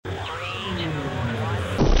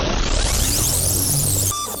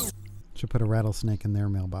Should put a rattlesnake in their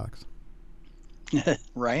mailbox.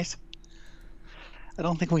 Right? I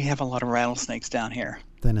don't think we have a lot of rattlesnakes down here.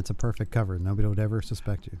 Then it's a perfect cover. Nobody would ever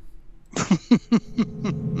suspect you.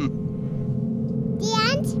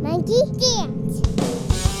 Dance, monkey, dance.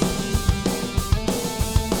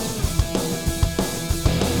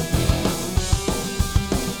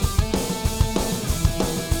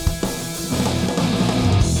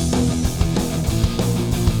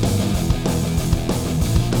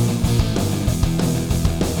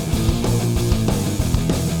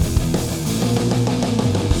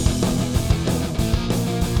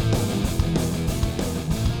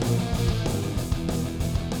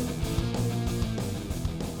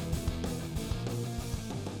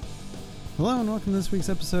 Hello and welcome to this week's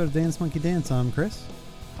episode of Dance Monkey Dance. I'm Chris.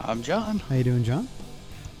 I'm John. How you doing, John?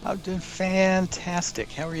 I'm doing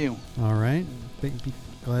fantastic. How are you? All right.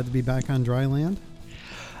 Glad to be back on dry land.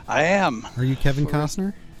 I am. Are you Kevin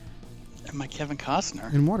Costner Am I Kevin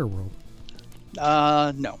Costner? in Waterworld?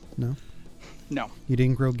 No. No. No. You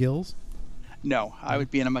didn't grow gills? No. I would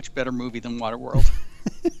be in a much better movie than Waterworld.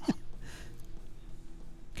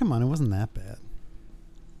 Come on, it wasn't that bad.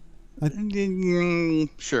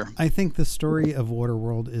 Sure. I think the story of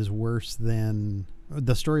Waterworld is worse than...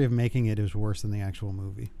 The story of making it is worse than the actual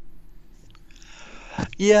movie.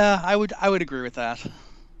 Yeah, I would agree with that. I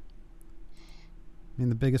mean,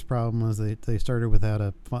 the biggest problem was they started without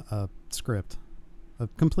a script, a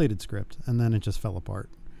completed script, and then it just fell apart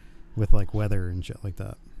with like weather and shit like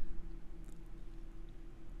that.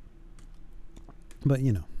 But,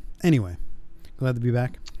 you know. Anyway, glad to be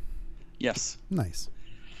back. Yes. Nice.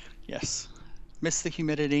 Yes. Miss the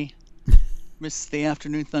humidity. Miss the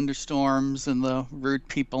afternoon thunderstorms and the rude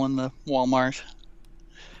people in the Walmart.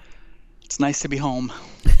 It's nice to be home.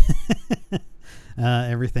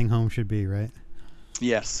 Everything home should be, right?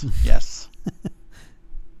 Yes. Yes.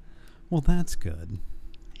 Well, that's good.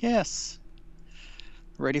 Yes.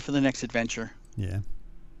 Ready for the next adventure, Yeah.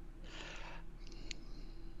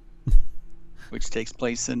 which takes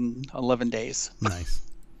place in 11 days. Nice.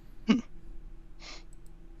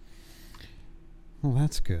 Well,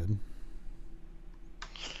 that's good.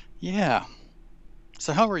 Yeah.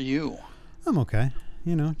 So how are you? I'm okay.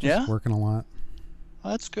 You know, just Yeah? working a lot.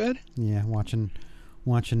 Oh, that's good. Yeah, watching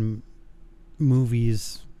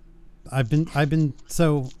movies. I've been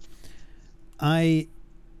so I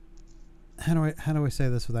how do I say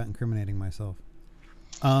this without incriminating myself?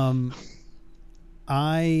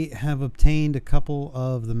 I have obtained a couple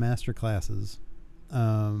of the master classes.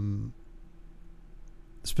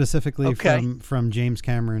 Specifically Okay. from James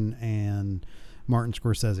Cameron and Martin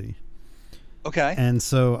Scorsese. Okay. And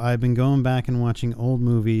so I've been going back and watching old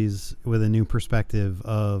movies with a new perspective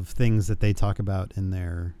of things that they talk about in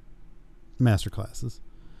their master classes.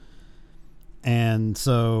 And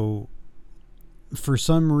so for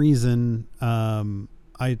some reason,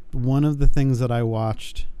 one of the things that I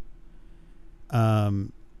watched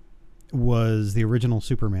was the original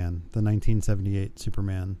Superman, the 1978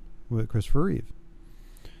 Superman with Christopher Reeve.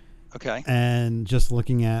 Okay. And just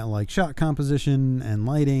looking at like shot composition and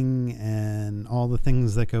lighting and all the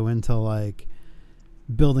things that go into like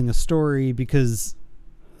building a story, because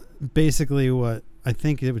basically what I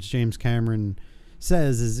think it was James Cameron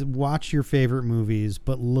says is watch your favorite movies,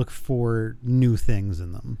 but look for new things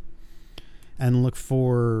in them and look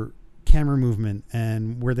for camera movement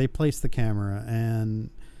and where they place the camera and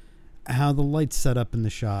how the light's set up in the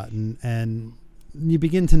shot. And you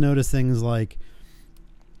begin to notice things like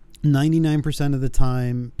 99% of the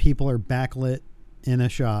time people are backlit in a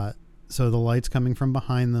shot, so the light's coming from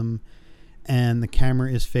behind them and the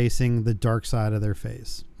camera is facing the dark side of their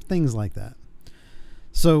face, things like that.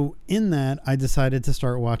 So in that, I decided to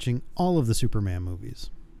start watching all of the Superman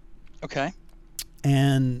movies. Okay.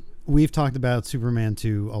 And we've talked about Superman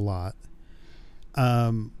 2 a lot,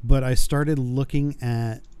 but I started looking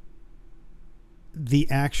at the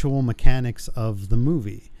actual mechanics of the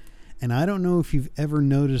movie. And I don't know if you've ever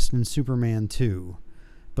noticed in Superman 2,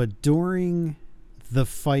 but during the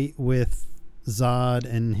fight with Zod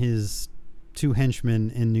and his two henchmen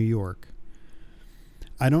in New York,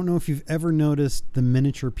 I don't know if you've ever noticed the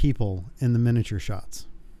miniature people in the miniature shots.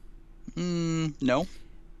 No.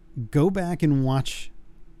 Go back and watch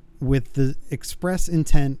with the express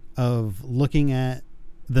intent of looking at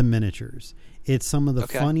the miniatures. It's some of the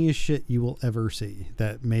funniest shit you will ever see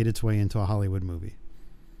that made its way into a Hollywood movie.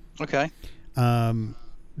 Okay.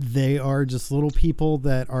 They are just little people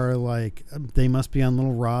that are like, they must be on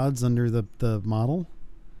little rods under the model.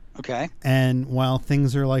 Okay. And while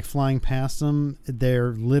things are like flying past them,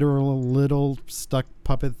 they're literal little stuck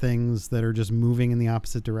puppet things that are just moving in the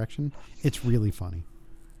opposite direction. It's really funny.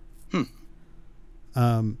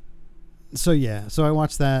 Hmm. So yeah, so I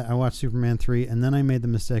watched that. I watched Superman 3, and then I made the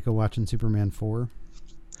mistake of watching Superman 4.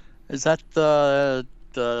 Is that the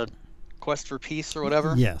Quest for Peace or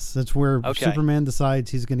whatever? Yes, that's where Okay. Superman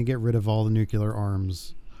decides he's going to get rid of all the nuclear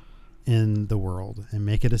arms in the world and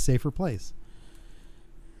make it a safer place.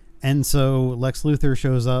 And so Lex Luthor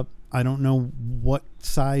shows up. I don't know what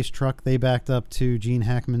size truck they backed up to Gene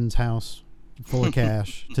Hackman's house full of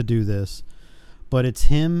cash to do this, but it's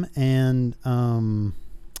him and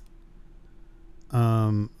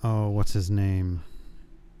what's his name?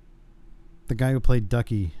 The guy who played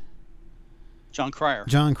Ducky. John Cryer.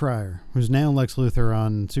 John Cryer, who's now Lex Luthor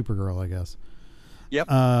on Supergirl, I guess. Yep.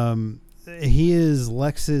 He is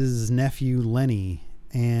Lex's nephew, Lenny,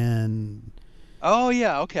 and Oh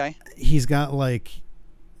yeah. Okay. he's got like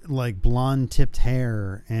blonde tipped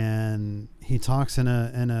hair, and he talks in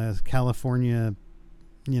a California,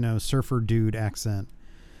 surfer dude accent.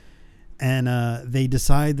 And they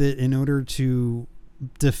decide that in order to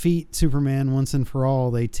defeat Superman once and for all,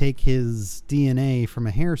 they take his DNA from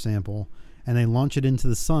a hair sample and they launch it into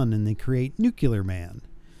the sun, and they create Nuclear Man.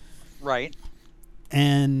 Right.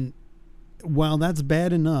 And while that's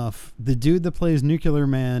bad enough, the dude that plays Nuclear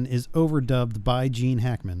Man is overdubbed by Gene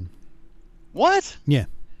Hackman. What? Yeah.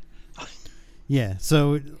 Yeah,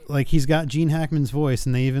 so like he's got Gene Hackman's voice,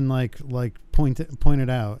 and they even like pointed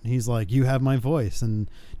out. He's like, "You have my voice," and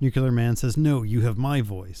Nuclear Man says, "No, you have my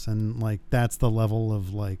voice," and like that's the level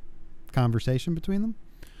of like conversation between them.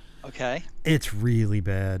 Okay. It's really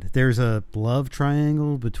bad. There's a love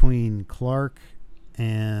triangle between Clark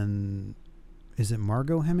and is it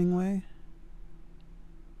Margot Hemingway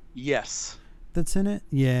Yes. that's in it?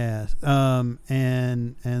 Yeah.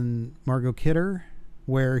 And Margot Kidder,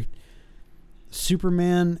 where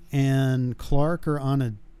Superman and Clark are on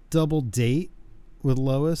a double date with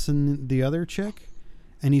Lois and the other chick,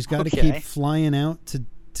 and he's got to Okay. keep flying out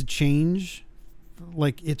to change.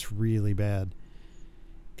 Like, it's really bad.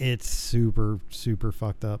 It's super, super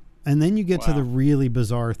fucked up. And then you get to Wow. the really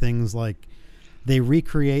bizarre things, like they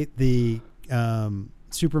recreate the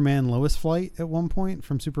Superman Lois flight at one point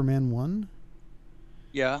from Superman 1,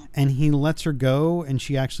 Yeah. and he lets her go and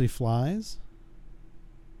she actually flies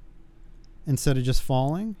instead of just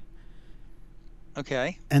falling.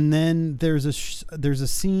 Okay. And then there's a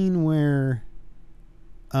scene where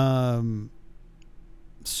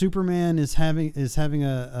Superman is having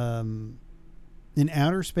a an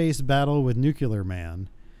outer space battle with Nuclear Man,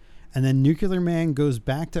 and then Nuclear Man goes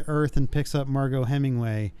back to Earth and picks up Margot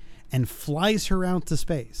Hemingway and flies her out to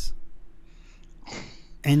space,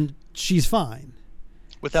 and she's fine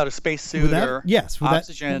Without a spacesuit or without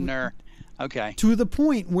oxygen or okay. to the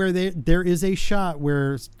point where there is a shot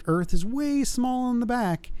where Earth is way small in the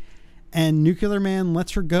back, and Nuclear Man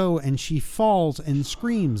lets her go, and she falls and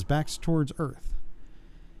screams back towards Earth.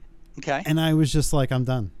 Okay. And I was just like, I'm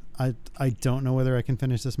done. I don't know whether I can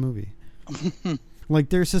finish this movie. Like,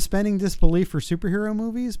 they're suspending disbelief for superhero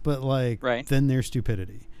movies, but like, Right. then there's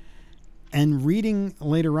stupidity. And reading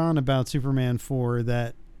later on about Superman 4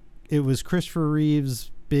 that it was Christopher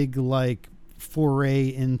Reeve's big like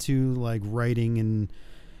foray into like writing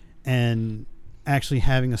and actually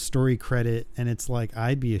having a story credit, and it's like,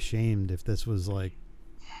 I'd be ashamed if this was like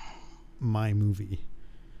my movie.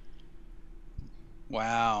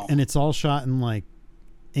 Wow. And it's all shot in like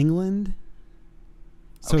England,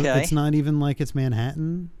 so Okay. it's not even like it's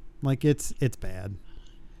Manhattan. Like, it's bad.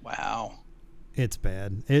 Wow. It's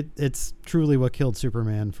bad. It's truly what killed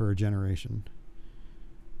Superman for a generation.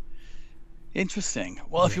 Interesting.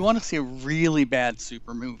 Well, if you want to see a really bad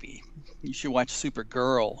super movie, you should watch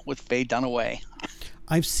Supergirl with Faye Dunaway.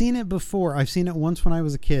 I've seen it before. I've seen it once when I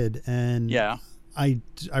was a kid, and Yeah. I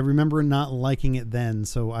remember not liking it then,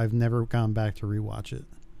 so I've never gone back to rewatch it.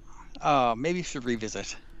 Maybe you should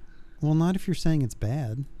revisit. Well, not if you're saying it's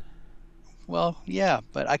bad. Well, yeah,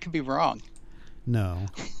 but I could be wrong. No.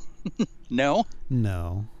 No?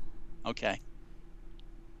 No. Okay.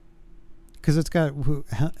 Because it's got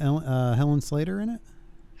Helen Slater in it?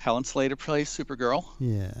 Helen Slater plays Supergirl.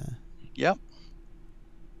 Yeah. Yep.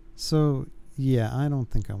 So, yeah, I don't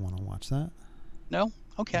think I want to watch that. No?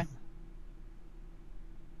 Okay.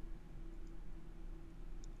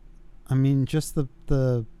 I mean, just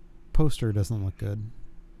the poster doesn't look good.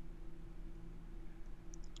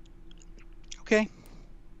 Okay.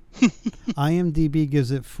 IMDb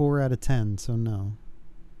gives it 4 out of 10, so no.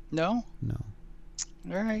 No? No.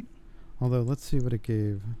 All right. Although, let's see what it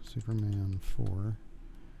gave Superman 4.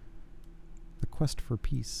 The Quest for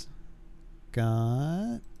Peace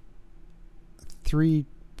got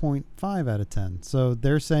 3.5 out of 10. So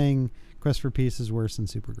they're saying Quest for Peace is worse than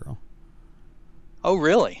Supergirl. Oh,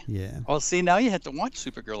 really? Yeah. Well, see, now you have to watch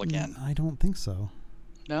Supergirl again. I don't think so.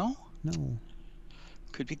 No? No.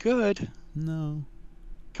 Could be good. No.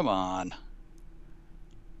 Come on.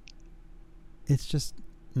 It's just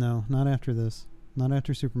no, not after this. Not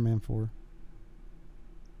after Superman 4.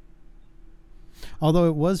 Although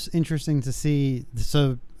it was interesting to see,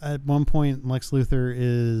 so at one point Lex Luthor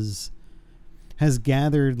has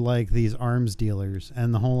gathered like these arms dealers,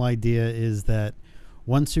 and the whole idea is that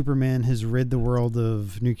once Superman has rid the world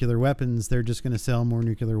of nuclear weapons, they're just going to sell more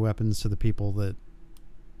nuclear weapons to the people that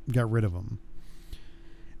got rid of them.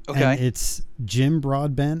 Okay. And it's Jim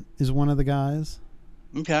Broadbent is one of the guys.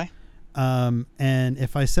 Okay. And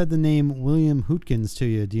if I said the name William Hootkins to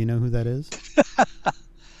you, do you know who that is?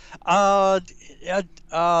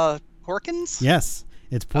 Porkins? Yes,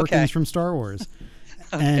 it's Porkins Okay. from Star Wars,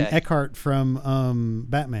 Okay. and Eckhart from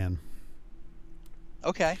Batman.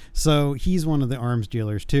 Okay. So he's one of the arms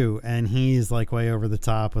dealers too, and he's like way over the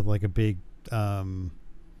top with like a big,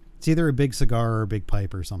 it's either a big cigar or a big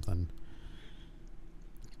pipe or something,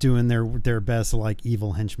 doing their best like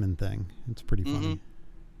evil henchman thing. It's pretty funny.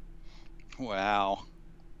 Wow.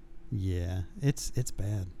 Yeah, it's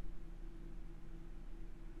bad.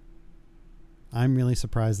 I'm really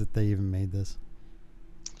surprised that they even made this.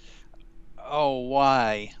 Oh,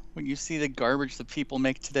 why? When you see the garbage that people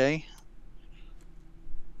make today,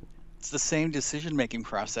 it's the same decision-making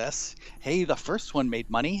process. Hey, the first one made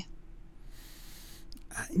money.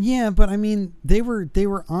 Yeah, but I mean, they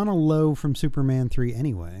were on a low from Superman 3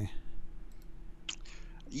 anyway.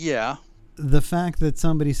 Yeah. The fact that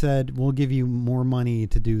somebody said, we'll give you more money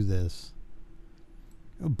to do this.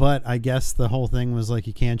 But I guess the whole thing was like,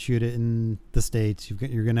 you can't shoot it in the States.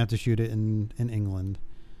 You're going to have to shoot it in England.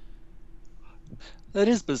 That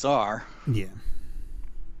is bizarre. Yeah.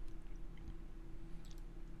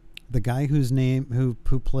 The guy who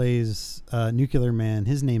plays Nuclear Man,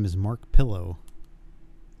 his name is Mark Pillow.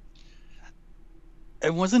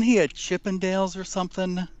 And wasn't he at Chippendales or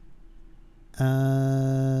something?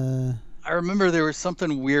 I remember there was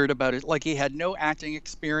something weird about it. Like he had no acting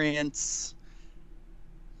experience.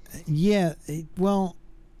 Yeah, well,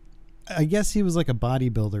 I guess he was like a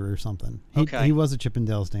bodybuilder or something. Okay. He was a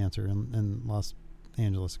Chippendales dancer in Los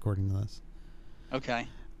Angeles, according to this. Okay.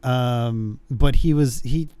 But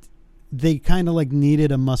they kind of like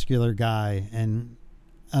needed a muscular guy, and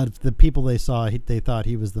out of the people they saw, they thought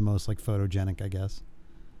he was the most like photogenic, I guess.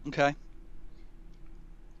 Okay.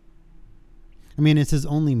 I mean, it's his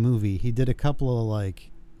only movie. He did a couple of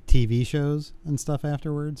like TV shows and stuff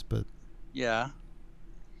afterwards, but Yeah.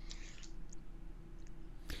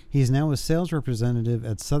 he's now a sales representative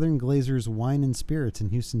at Southern Glazers Wine and Spirits in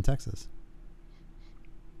Houston, Texas.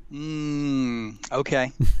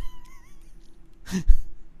 Okay.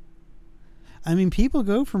 I mean, people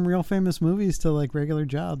go from real famous movies to like regular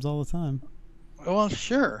jobs all the time. Well,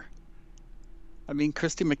 sure. I mean,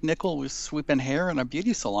 Christy McNichol was sweeping hair in a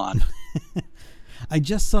beauty salon. I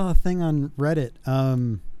just saw a thing on Reddit.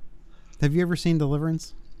 Have you ever seen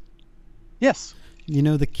Deliverance? Yes. You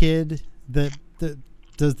know the kid that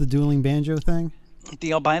does the dueling banjo thing?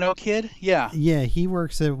 The albino kid? Yeah. Yeah, he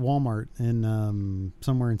works at Walmart in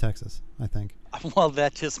somewhere in Texas, I think. Well,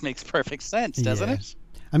 that just makes perfect sense, doesn't Yeah. it?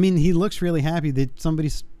 I mean, he looks really happy that somebody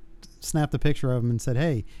snapped a picture of him and said,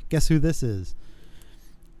 "Hey, guess who this is?"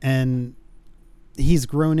 And he's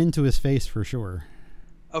grown into his face for sure.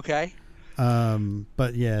 Okay.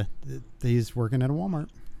 But yeah, he's working at a Walmart.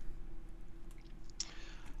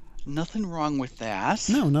 Nothing wrong with that.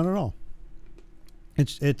 No, not at all.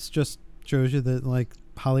 It's just shows you that like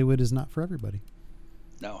Hollywood is not for everybody.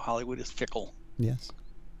 No, Hollywood is fickle. Yes.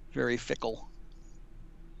 Very fickle.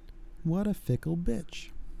 What a fickle bitch.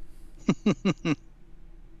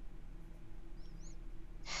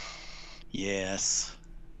 Yes.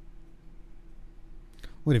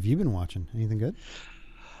 What have you been watching? Anything good?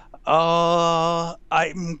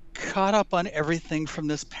 I'm caught up on everything from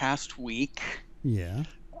this past week. Yeah.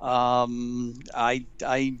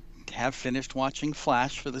 I have finished watching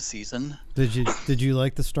Flash for the season. Did you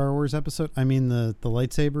like the Star Wars episode? I mean the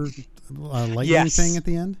lightsaber lightning Yes. thing at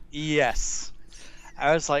the end? Yes.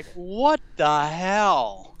 I was like, what the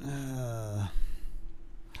hell?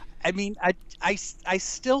 I mean, I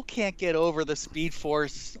still can't get over the Speed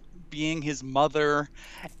Force being his mother,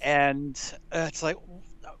 and it's like,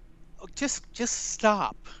 just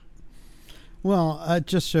stop. Well, it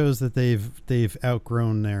just shows that they've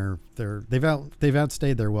outgrown they've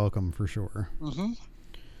outstayed their welcome for sure. Mm-hmm.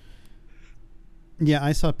 Yeah,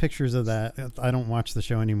 I saw pictures of that. I don't watch the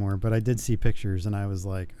show anymore, but I did see pictures, and I was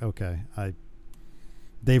like, okay,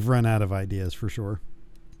 they've run out of ideas for sure.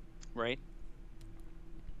 Right.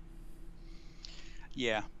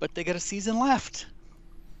 Yeah, but they got a season left.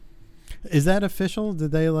 Is that official?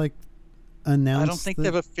 Did they like announce I don't think that?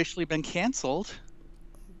 they've officially been canceled.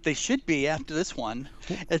 They should be after this one.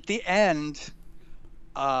 At the end,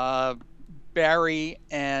 uh, Barry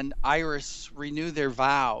and Iris renew their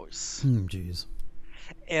vows, Jeez.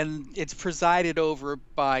 and it's presided over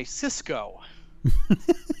by Cisco,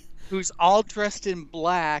 who's all dressed in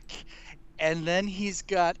black, and then he's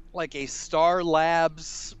got like a Star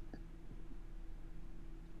Labs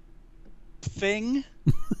thing,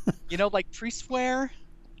 like priest wear,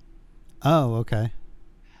 Oh, okay.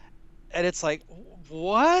 and it's like,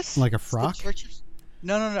 what? Like a It's the frock? church's-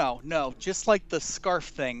 No, just like the scarf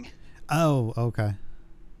thing. Oh, okay.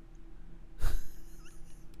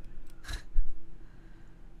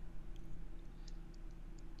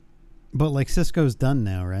 But like Cisco's done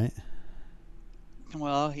now, right?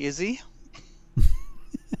 Well, is he?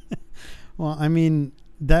 Well, I mean,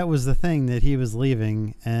 that was the thing, that he was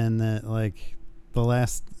leaving, and that like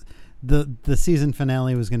the season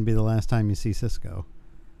finale was going to be the last time you see Cisco.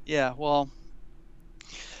 Yeah, well,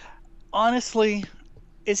 honestly,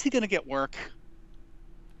 is he going to get work?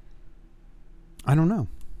 I don't know.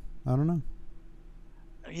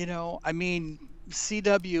 I mean,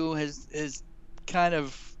 CW is kind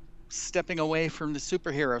of stepping away from the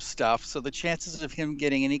superhero stuff, so the chances of him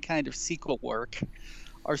getting any kind of sequel work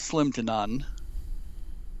are slim to none.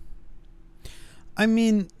 I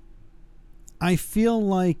mean, I feel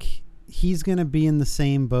like he's going to be in the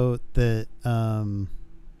same boat that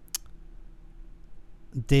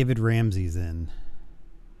David Ramsey's in.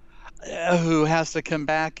 Who has to come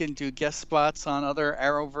back and do guest spots on other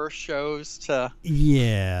Arrowverse shows to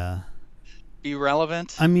Yeah. be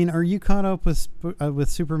relevant? I mean, are you caught up with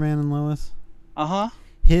Superman and Lois? Uh-huh.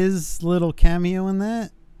 His little cameo in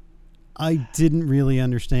that, I didn't really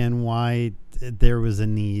understand why there was a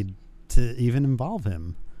need to even involve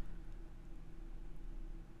him.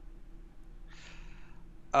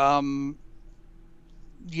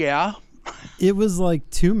 Yeah. It was like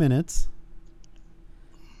 2 minutes,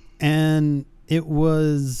 and it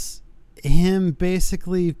was him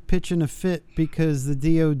basically pitching a fit because the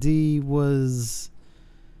DOD was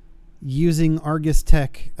using Argus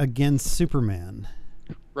Tech against Superman.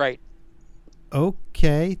 Right.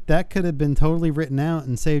 Okay, that could have been totally written out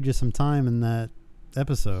and saved you some time in that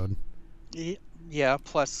episode. Yeah,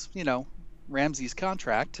 plus, Ramsey's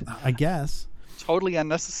contract. I guess. Totally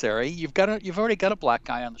unnecessary. You've already got a black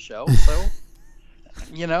guy on the show, so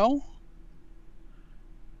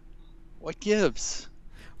what gives?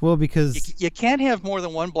 Well, because You can't have more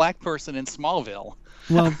than one black person in Smallville.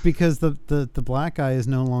 because the black guy is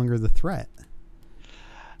no longer the threat.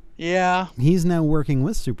 Yeah, He's now working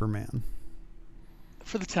with Superman.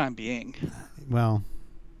 for the time being. Well,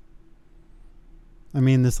 I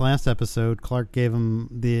mean, this last episode, Clark gave him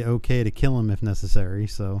the okay to kill him if necessary,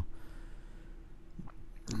 so.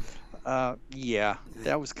 Yeah,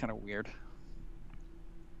 that was kind of weird.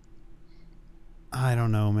 I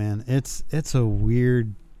don't know, man. It's a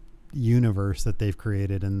weird universe that they've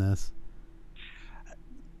created in this.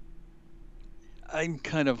 I'm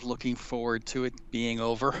kind of looking forward to it being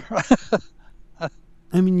over.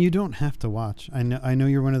 I mean, you don't have to watch. I know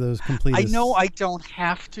you're one of those completists. I know I don't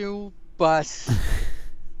have to, but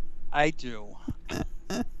I do.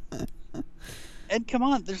 And come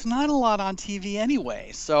on, there's not a lot on TV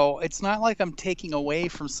anyway, so it's not like I'm taking away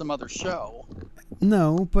from some other show.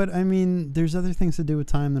 No, but I mean, there's other things to do with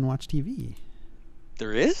time than watch TV.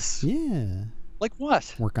 There is? Yeah. Like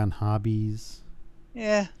what? Work on hobbies.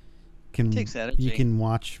 Yeah, takes energy. You can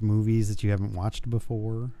watch movies that you haven't watched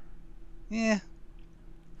before. yeah.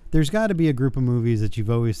 There's got to be a group of movies that you've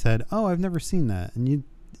always said, "Oh, I've never seen that," and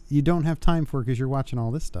you don't have time for it because you're watching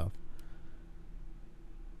all this stuff.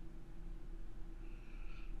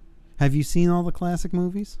 Have you seen all the classic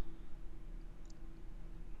movies?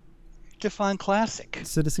 Define classic.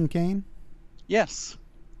 Citizen Kane, Yes.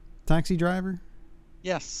 Taxi Driver.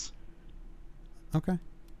 Yes. Okay.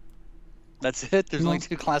 That's it? There's only No.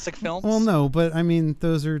 2 classic films? Well, no, but I mean,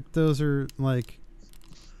 those are like,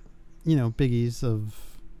 biggies of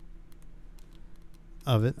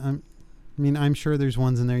it. I'm sure there's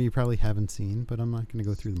ones in there you probably haven't seen, but I'm not going to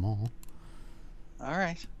go through them all. All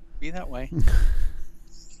right. Be that way.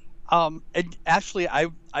 And actually, I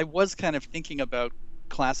was kind of thinking about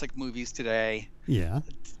classic movies today. Yeah.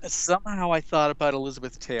 Somehow I thought about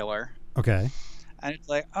Elizabeth Taylor. Okay. And it's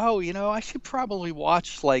like, I should probably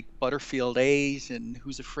watch like Butterfield 8 and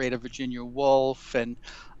Who's Afraid of Virginia Woolf and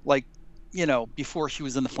like, before she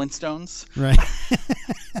was in the Flintstones. Right.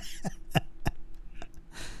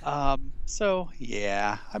 So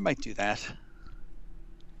yeah, I might do that.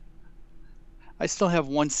 I still have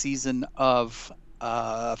one season of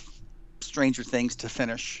Stranger Things to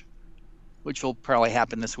finish, which will probably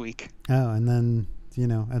happen this week. Oh, and then,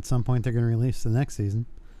 at some point they're going to release the next season.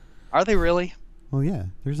 Are they really? Well, yeah,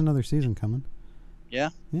 there's another season coming. Yeah?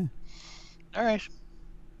 Yeah. All right.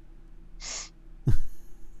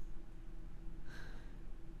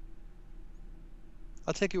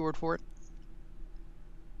 I'll take your word for it.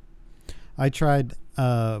 I tried,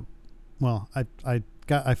 I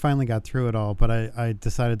finally got through it all, but I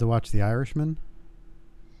decided to watch The Irishman.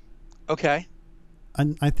 Okay.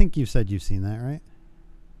 I think you said you've seen that,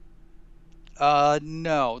 right?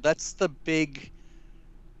 No, that's the big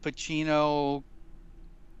Pacino,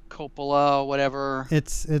 Coppola, whatever.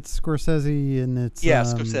 It's Scorsese, and it's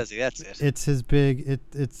Scorsese. That's it. It's his big.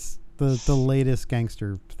 It's the latest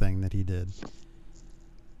gangster thing that he did,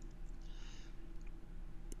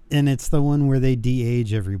 and it's the one where they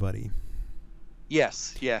de-age everybody.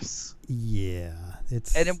 Yes. Yeah,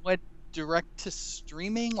 it's. And it went direct to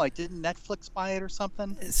streaming. Like, didn't Netflix buy it or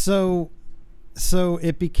something? So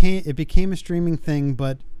it became a streaming thing,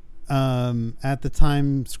 but at the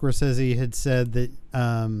time Scorsese had said that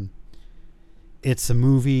it's a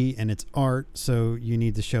movie and it's art, so you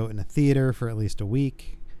need to show it in a theater for at least a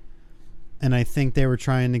week. And I think they were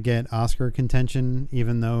trying to get Oscar contention,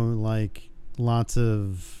 even though like lots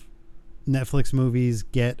of Netflix movies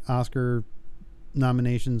get Oscar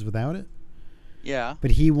nominations without it. Yeah.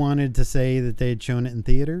 But he wanted to say that they had shown it in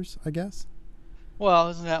theaters, I guess. Well,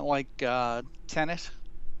 isn't that like Tenet?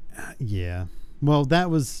 Yeah. Well, that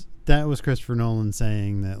was Christopher Nolan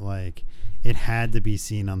saying that like it had to be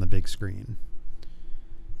seen on the big screen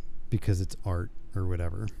because it's art or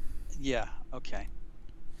whatever. Yeah. Okay.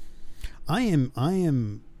 I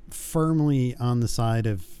am firmly on the side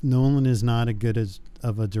of Nolan is not as good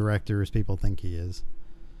of a director as people think he is.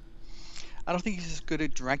 I don't think he's as good a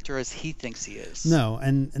director as he thinks he is. No,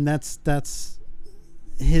 and that's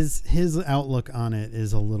his outlook on it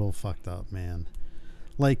is a little fucked up, man.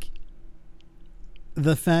 Like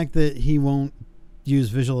the fact that he won't use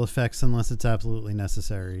visual effects unless it's absolutely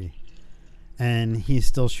necessary, and he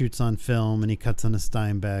still shoots on film and he cuts on a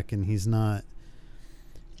Steinbeck, and he's not,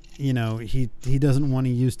 he doesn't want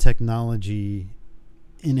to use technology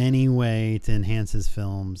in any way to enhance his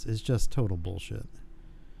films is just total bullshit.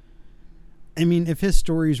 I mean, if his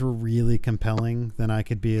stories were really compelling, then I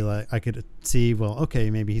could see, well, okay,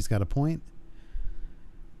 maybe he's got a point.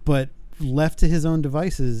 But left to his own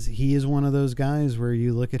devices, he is one of those guys where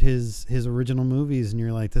you look at his original movies and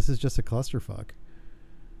you're like, this is just a clusterfuck.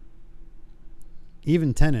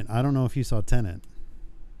 Even Tenet. I don't know if you saw Tenet.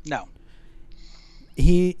 No.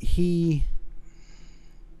 He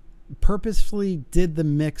purposefully did the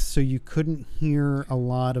mix so you couldn't hear a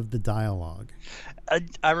lot of the dialogue.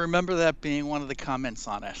 I remember that being one of the comments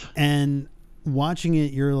on it. And watching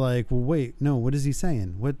it, you're like, well, wait, no, what is he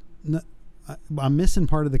saying? What? No, I'm missing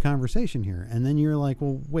part of the conversation here. And then you're like,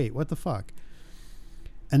 well, wait, what the fuck?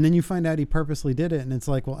 And then you find out he purposely did it, and it's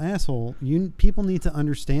like, well, asshole, people need to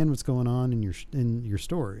understand what's going on in your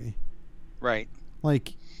story. Right.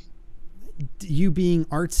 Like, you being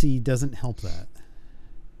artsy doesn't help that.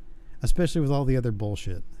 Especially with all the other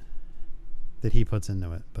bullshit that he puts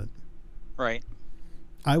into it. But right.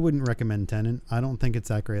 I wouldn't recommend Tenet. I don't think it's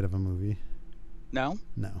that great of a movie. No?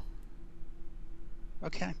 No.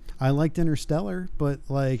 Okay. I liked Interstellar, but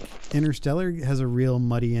like Interstellar has a real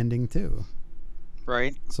muddy ending too.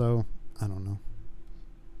 Right. So, I don't know.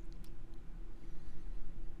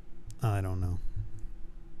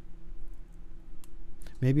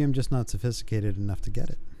 Maybe I'm just not sophisticated enough to get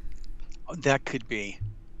it. Oh, that could be.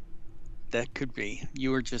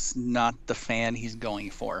 You are just not the fan he's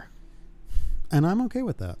going for. And I'm okay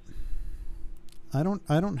with that. I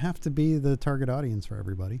don't have to be the target audience for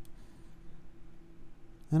everybody.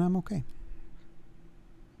 And I'm okay.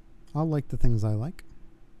 I'll like the things I like.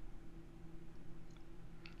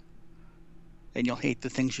 And you'll hate the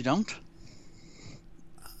things you don't?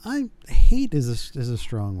 Hate is a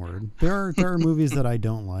strong word. There are movies that I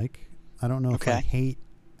don't like. I don't know if I hate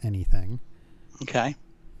anything. Okay.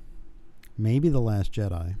 Maybe The Last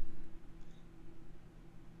Jedi.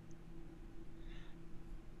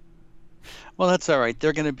 Well, that's all right.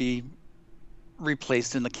 They're going to be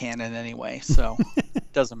replaced in the canon anyway, so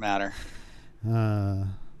it doesn't matter.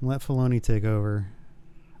 Let Filoni take over.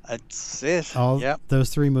 That's it. Yep. Those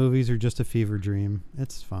 3 movies are just a fever dream.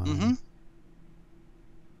 It's fine. Mm-hmm.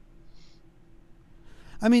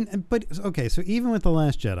 I mean, but okay, so even with The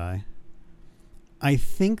Last Jedi, I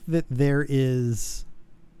think that there is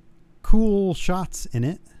cool shots in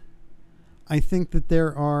it. I think that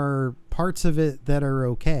there are parts of it that are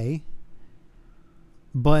okay,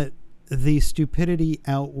 but the stupidity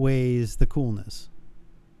outweighs the coolness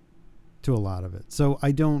to a lot of it. So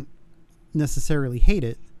I don't necessarily hate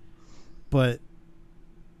it, but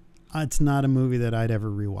it's not a movie that I'd ever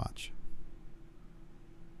rewatch.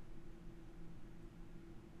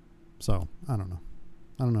 So I don't know.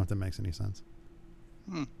 I don't know if that makes any sense.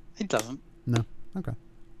 It doesn't. No? Okay.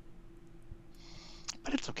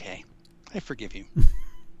 But it's okay. I forgive you.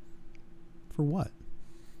 For what?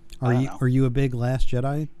 I don't know. Are you a big Last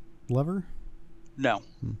Jedi lover? No.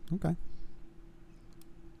 Okay.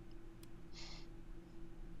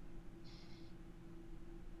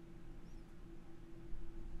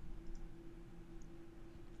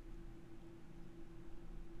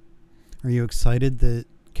 Are you excited that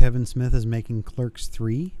Kevin Smith is making Clerks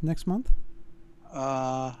 3 next month?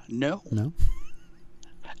 No. No?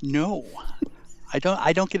 No. I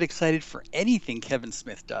don't get excited for anything Kevin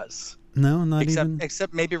Smith does. No,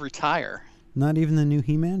 Except maybe retire. Not even the new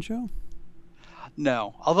He-Man show?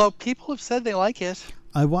 No. Although people have said they like it.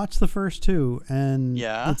 I watched the first two, and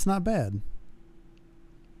Yeah? it's not bad.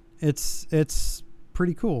 It's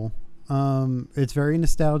pretty cool. It's very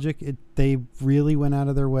nostalgic. They really went out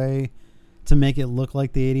of their way to make it look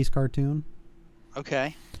like the 80s cartoon.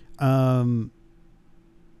 Okay. I'm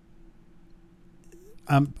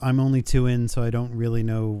only 2 in, so I don't really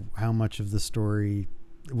know how much of the story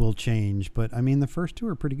will change. But, I mean, the first 2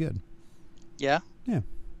 are pretty good. Yeah? Yeah.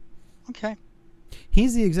 Okay.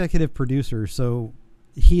 He's the executive producer, so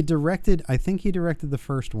I think he directed the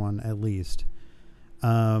first one, at least.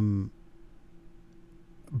 But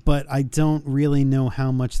I don't really know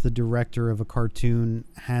how much the director of a cartoon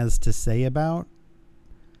has to say about,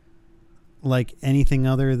 like, anything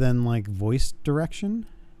other than, like, voice direction.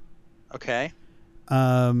 Okay.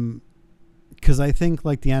 Because I think,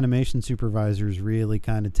 like, the animation supervisors really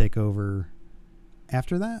kind of take over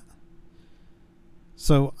after that.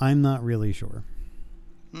 So I'm not really sure.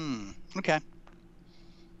 Okay.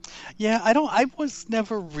 Yeah, I was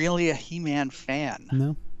never really a He-Man fan.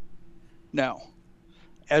 No? No.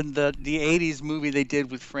 And the 80s movie they did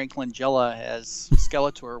with Frank Langella as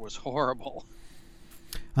Skeletor was horrible.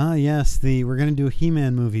 Ah, yes. We're going to do a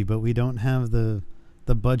He-Man movie, but we don't have the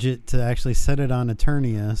budget to actually set it on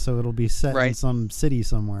Eternia, so it'll be set in some city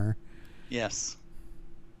somewhere. Yes.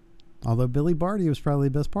 Although Billy Barty was probably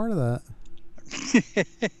the best part of that.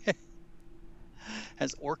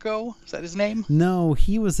 As Orko? Is that his name? No,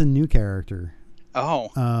 he was a new character. Oh.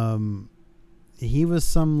 He was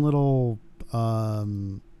some little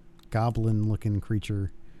goblin-looking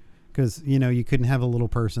creature. Because, you couldn't have a little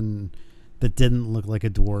person that didn't look like a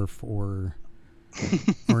dwarf or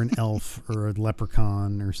an elf or a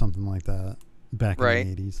leprechaun or something like that back in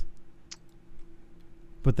the 80s.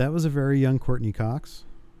 But that was a very young Courtney Cox.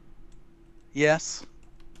 Yes.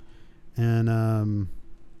 And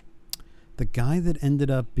the guy that ended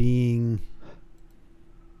up being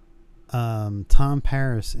Tom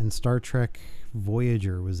Paris in Star Trek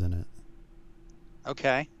Voyager was in it.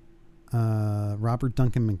 Okay. Robert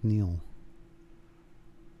Duncan McNeil.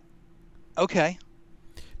 Okay.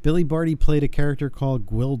 Billy Barty played a character called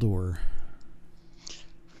Gwildor.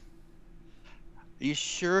 Are you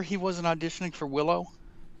sure he wasn't auditioning for Willow?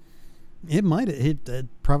 It might. It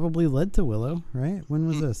probably led to Willow, right? When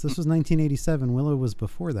was this? This was 1987. Willow was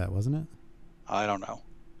before that, wasn't it? I don't know.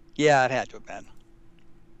 Yeah, it had to have been.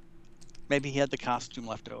 Maybe he had the costume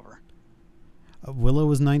left over. Willow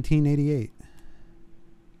was 1988.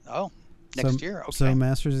 Oh, next year. Okay. So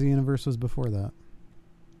Masters of the Universe was before that.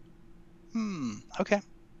 Okay.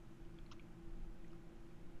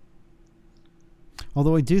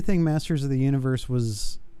 Although I do think Masters of the Universe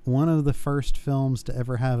was one of the first films to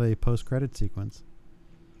ever have a post-credit sequence.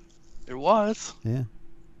 It was. Yeah.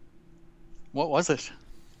 What was it?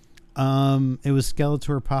 It was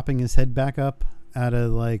Skeletor popping his head back up out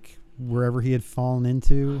of, like, wherever he had fallen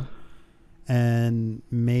into and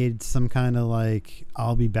made some kind of, like,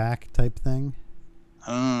 I'll be back type thing.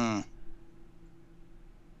 I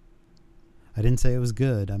didn't say it was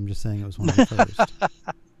good. I'm just saying it was one of the first.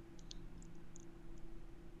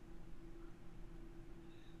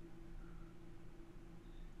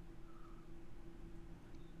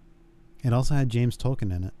 It also had James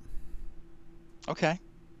Tolkien in it. Okay.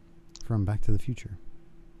 From Back to the Future.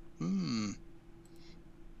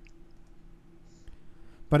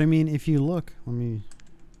 But I mean, if you look,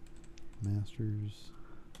 Masters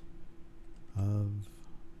of...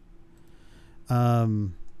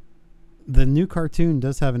 the new cartoon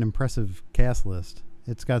does have an impressive cast list.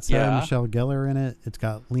 It's got Sarah Michelle Gellar in it. It's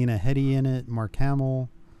got Lena Headey in it, Mark Hamill,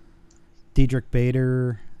 Diedrich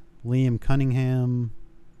Bader, Liam Cunningham,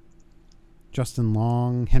 Justin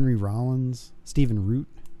Long, Henry Rollins, Stephen Root.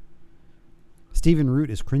 Stephen Root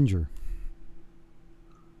is Cringer.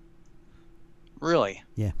 Really?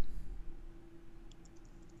 Yeah.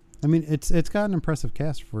 I mean, it's got an impressive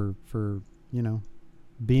cast for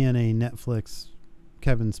being a Netflix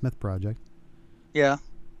Kevin Smith project. Yeah.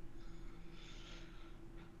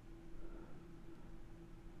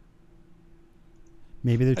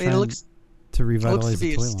 Maybe they're I mean, trying to it looks revitalize to be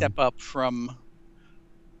the a toy step line. up from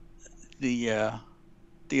the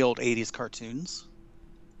old '80s cartoons.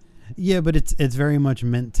 Yeah, but it's very much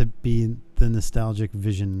meant to be the nostalgic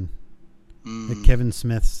vision, Mm, Kevin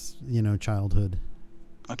Smith's childhood.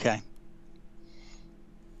 okay.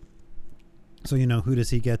 So who does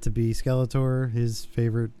he get to be Skeletor? His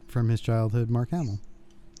favorite from his childhood, Mark Hamill.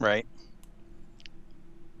 Right.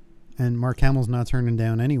 And Mark Hamill's not turning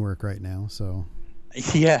down any work right now, so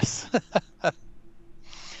Yes.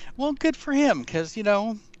 Well, good for him, because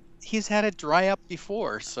he's had it dry up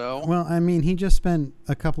before. So well, I mean, he just spent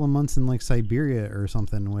a couple of months in like Siberia or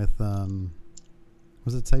something with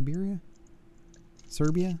was it Siberia?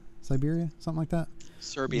 Serbia? Siberia? Something like that?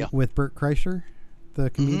 Serbia. With Bert Kreischer, the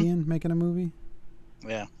comedian, making a movie.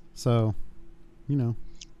 Yeah. So,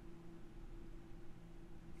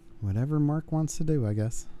 whatever Mark wants to do, I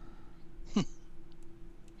guess.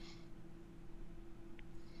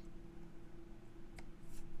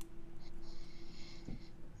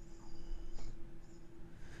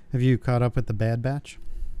 Have you caught up with the Bad Batch?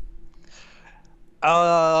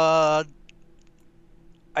 I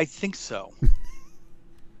think so.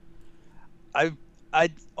 I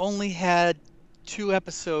only had 2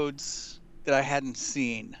 episodes that I hadn't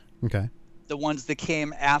seen. Okay. The ones that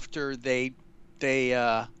came after they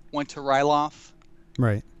went to Ryloth,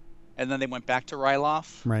 Right. and then they went back to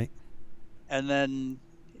Ryloth, Right. and then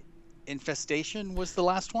Infestation was the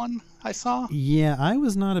last one I saw. Yeah, I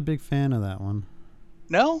was not a big fan of that one.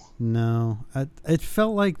 No? No. It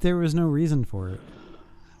felt like there was no reason for it.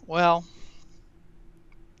 Well,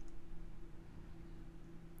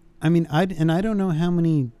 I mean, I don't know how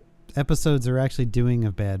many episodes they're actually doing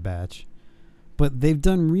of Bad Batch, but they've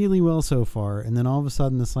done really well so far, and then all of a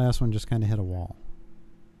sudden this last one just kind of hit a wall.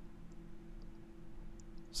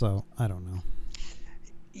 So, I don't know.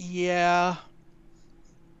 yeah.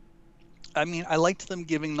 I mean, I liked them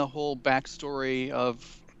giving the whole backstory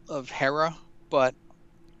of Hera, but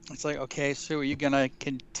it's like, okay, so are you gonna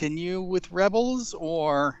continue with Rebels,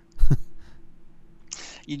 or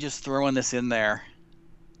you just throwing this in there?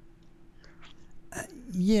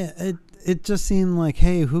 Yeah, it just seemed like,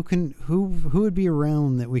 hey, who would be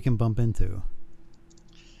around that we can bump into?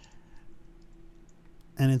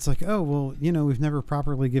 And it's like, oh, well, we've never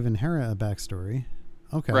properly given Hera a backstory.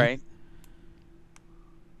 Okay. Right.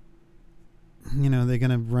 They're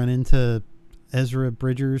going to run into Ezra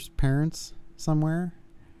Bridger's parents somewhere.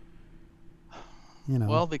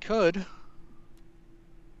 Well, they could.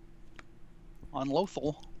 On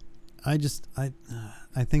Lothal. I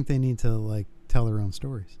think they need to tell their own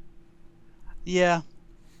stories. Yeah.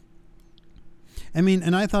 I mean,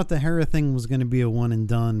 and I thought the Hera thing was going to be a one and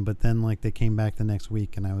done, but then they came back the next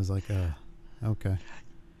week and I was like, okay.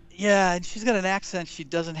 Yeah, and she's got an accent she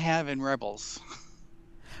doesn't have in Rebels.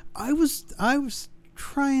 I was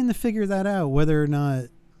trying to figure that out, whether or not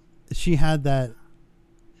she had that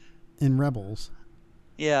in Rebels.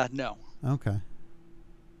 Yeah, no. Okay.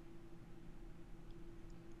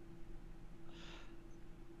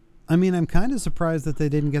 I mean, I'm kind of surprised that they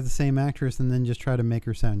didn't get the same actress and then just try to make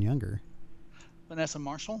her sound younger. Vanessa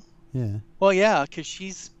Marshall? Yeah. Well, yeah, because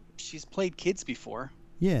she's played kids before.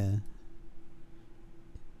 Yeah.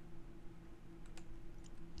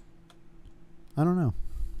 I don't know.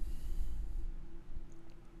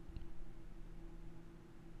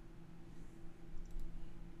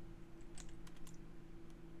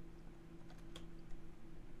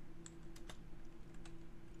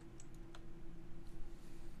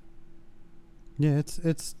 Yeah,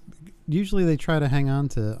 it's usually they try to hang on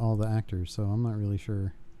to all the actors, so I'm not really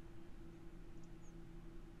sure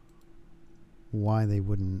why they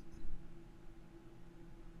wouldn't.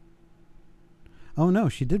 Oh no,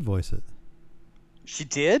 she did voice it. She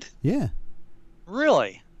did? Yeah.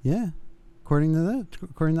 Really? Yeah. According to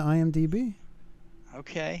IMDb.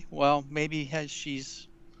 Okay. Well, maybe as she's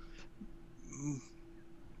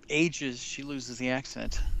ages, she loses the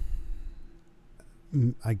accent.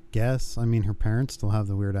 I guess. I mean, her parents still have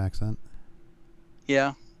the weird accent.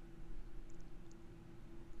 Yeah.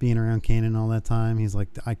 Being around Kanan all that time, he's like,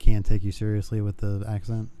 I can't take you seriously with the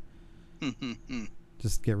accent.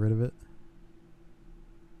 Just get rid of it.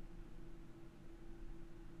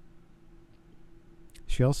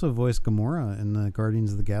 She also voiced Gamora in the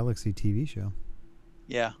Guardians of the Galaxy TV show.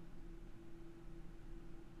 Yeah.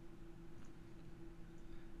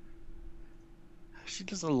 She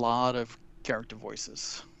does a lot of character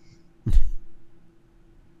voices.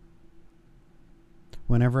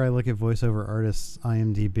 Whenever I look at voiceover artists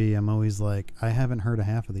IMDb, I'm always like, I haven't heard of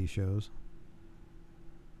half of these shows.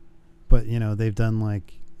 But, you know, they've done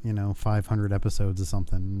like, you know, 500 episodes or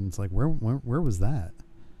something. And it's like, where was that?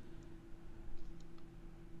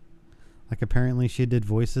 Like, apparently she did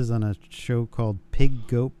voices on a show called Pig,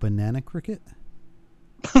 Goat, Banana Cricket.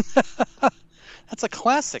 That's a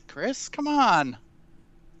classic, Chris. Come on.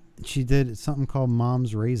 She did something called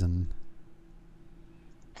Mom's Raisin.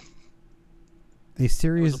 A It was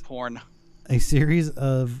series a porn. a series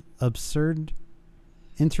of absurd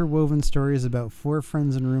interwoven stories about four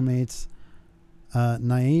friends and roommates,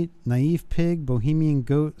 naive pig, bohemian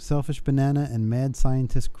goat, selfish banana, and mad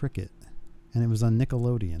scientist cricket. And it was on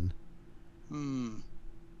Nickelodeon. Hmm.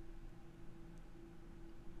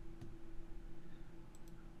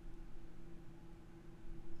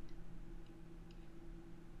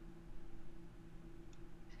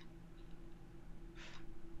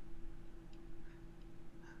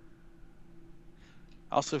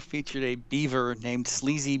 Also featured a beaver named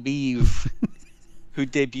Sleazy Beeve, who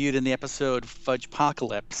debuted in the episode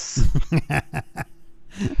Fudgepocalypse.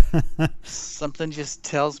 Something just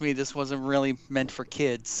tells me this wasn't really meant for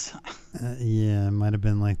kids. Yeah, it might have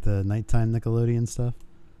been like the nighttime Nickelodeon stuff.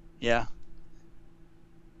 Yeah.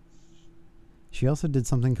 She also did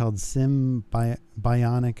something called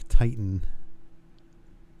Bionic Titan,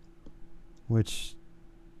 which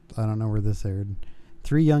I don't know where this aired.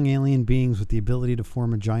 3 young alien beings with the ability to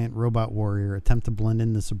form a giant robot warrior attempt to blend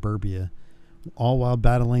into suburbia, all while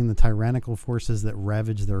battling the tyrannical forces that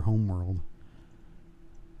ravage their homeworld.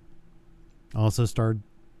 Also starred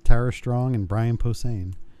Tara Strong and Brian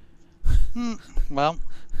Posehn. Well,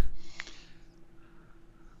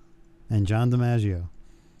 And John DiMaggio.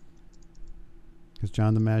 Because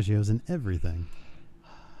John DiMaggio's in everything.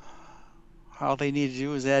 all they need to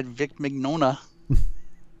do is add Vic Mignogna.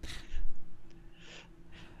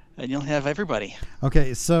 And you'll have everybody.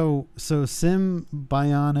 Okay, so Sim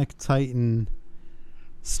Bionic Titan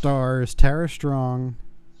stars Tara Strong,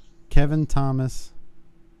 Kevin Toms,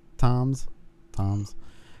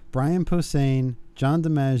 Brian Posehn, John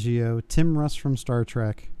DiMaggio, Tim Russ from Star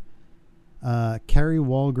Trek, Carrie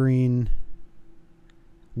Walgreen,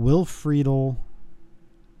 Will Friedle,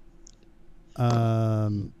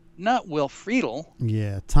 Not Will Friedle.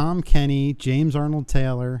 yeah, Tom Kenny, James Arnold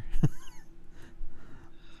Taylor.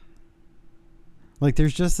 Like,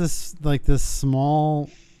 there's just this small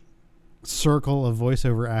circle of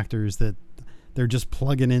voiceover actors that they're just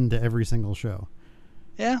plugging into every single show.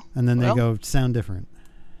 Yeah. And then they Well. go, sound different.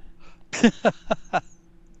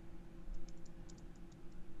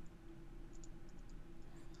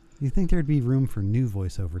 You think there'd be room for new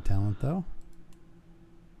voiceover talent, though?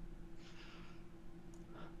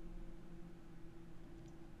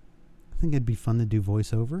 I think it'd be fun to do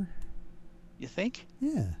voiceover. You think?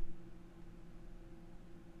 Yeah.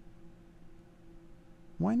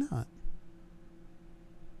 Why not?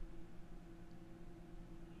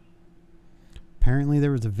 Apparently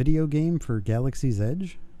there was a video game for Galaxy's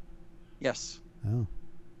Edge. Yes. Oh.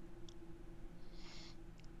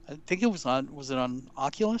 I think it was on. Was it on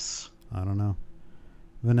Oculus? I don't know.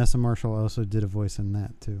 Vanessa Marshall also did a voice in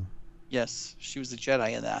that, too. Yes, she was a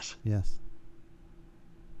Jedi in that. Yes.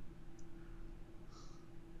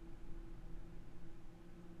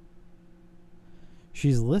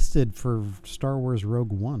 She's listed for Star Wars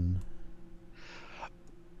Rogue One.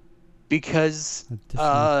 Because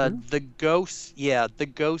Additional crew? the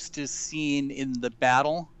ghost is seen in the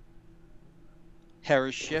battle.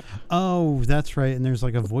 Hera's ship. Oh, that's right. And there's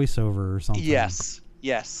like a voiceover or something.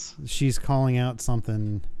 Yes. She's calling out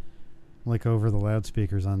something like over the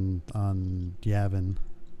loudspeakers on Yavin.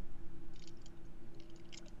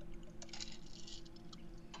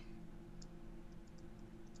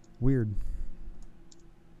 Weird.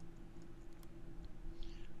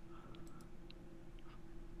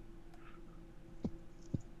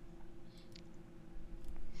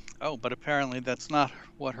 Oh, but apparently that's not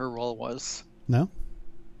what her role was. No?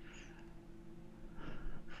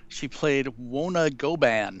 She played Wona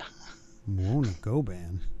Goban. Wona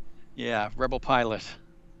Goban. Yeah, Rebel pilot.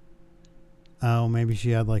 Oh, maybe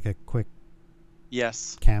she had like a quick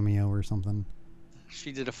Yes, cameo or something.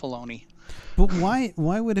 she did a Filoni. But why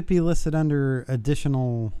would it be listed under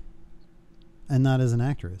additional and not as an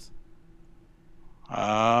actress?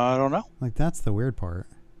 I don't know. Like, that's the weird part.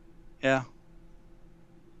 Yeah.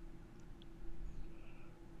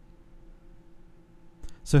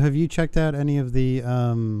 So have you checked out any of the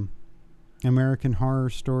American Horror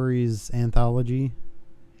Stories anthology?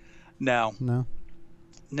 No. No?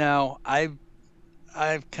 No,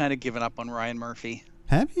 I've kind of given up on Ryan Murphy.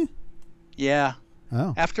 Have you? Yeah,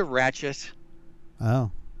 Oh. after Ratchet.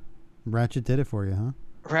 Oh. Ratchet did it for you, huh?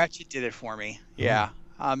 Ratchet did it for me. Oh. Yeah,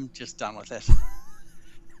 I'm just done with it.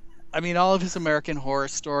 I mean, all of his American Horror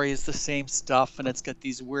Story is the same stuff, and it's got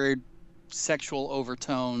these weird sexual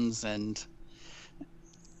overtones, and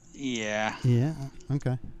yeah. Yeah.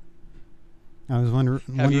 Okay. I was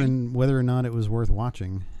wondering whether or not it was worth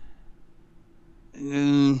watching.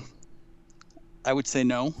 I would say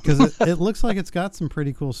no. Because it looks like it's got some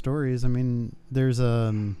pretty cool stories. I mean, there's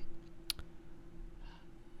I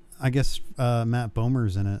guess Matt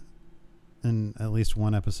Bomer's in it in at least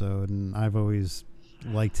one episode, and I've always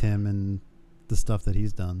liked him and the stuff that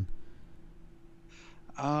he's done.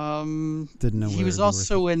 Didn't know he was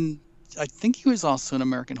also in. I think he was also in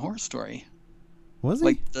American Horror Story. Was he?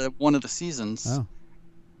 Like one of the seasons. Oh.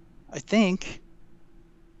 I think.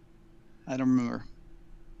 I don't remember.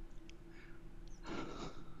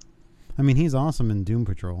 I mean, he's awesome in Doom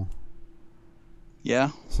Patrol.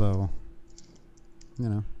 Yeah. So, you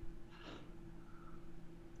know.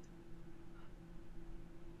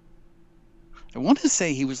 I want to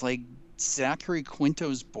say he was like Zachary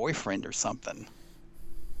Quinto's boyfriend or something.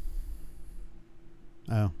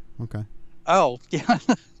 Oh, okay. Oh, yeah.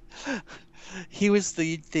 He was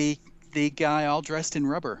the guy all dressed in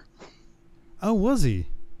rubber. Oh, was he?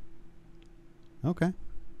 Okay.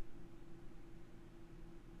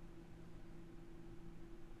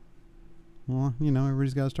 Well, you know,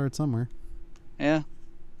 everybody's got to start somewhere. Yeah.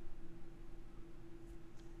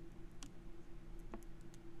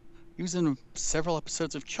 He was in several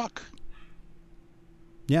episodes of Chuck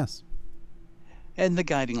Yes. and The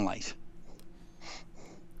Guiding Light.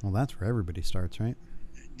 Well, that's where everybody starts, right?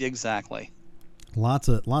 Exactly. Lots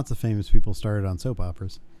of famous people started on soap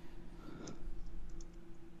operas.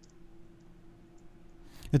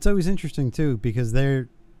 It's always interesting too because they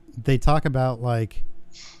talk about, like,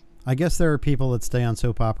 I guess there are people that stay on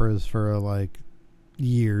soap operas for like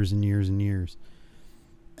years and years and years.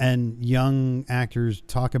 And young actors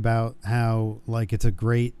talk about how, like, it's a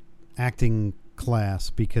great acting class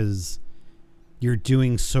because you're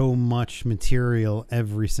doing so much material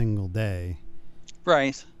every single day.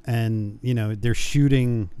 Right. And, you know, they're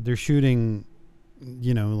shooting,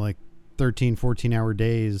 you know, like 13, 14-hour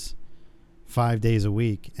days, 5 days a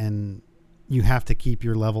week, and you have to keep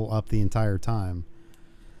your level up the entire time.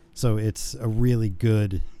 So it's a really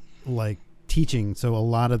good, like, teaching. So a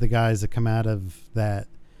lot of the guys that come out of that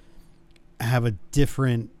have a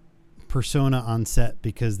different persona on set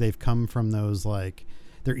because they've come from those, like,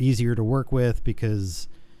 they're easier to work with because,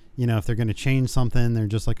 you know, if they're going to change something, they're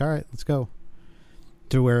just like, all right, let's go.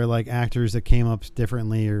 To where, like, actors that came up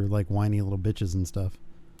differently are like whiny little bitches and stuff.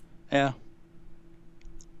 Yeah.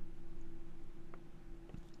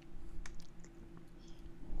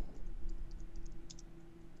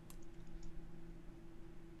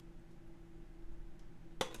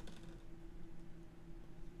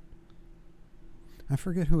 I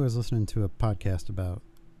forget who I was listening to a podcast about.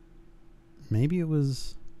 Maybe it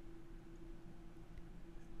was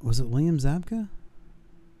it William Zabka?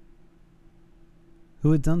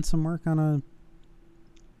 Who had done some work on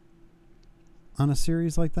a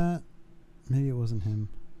series like that? Maybe it wasn't him.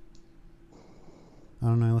 I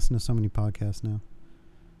don't know. I listen to so many podcasts now.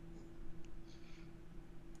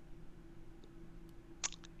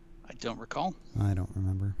 I don't recall. I don't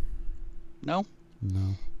remember. No?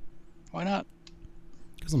 No. Why not?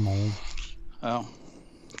 Because I'm old. Oh.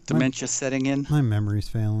 Dementia setting in? My memory's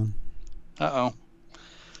failing. Uh-oh.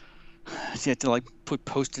 So you have to, like, put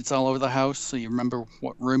Post-its all over the house so you remember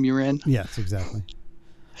what room you're in? Yes, exactly.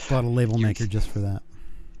 Bought a label maker just for that.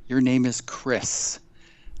 Your name is Chris.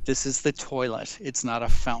 This is the toilet. It's not a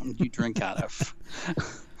fountain you drink out of.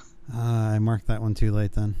 I marked that one too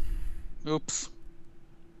late then. Oops.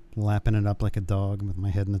 Lapping it up like a dog with my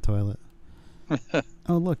head in the toilet.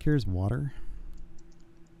 Oh, look, here's water.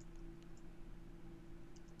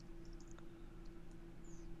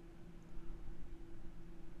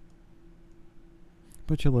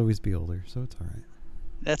 But you'll always be older, so it's all right.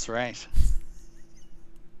 That's right.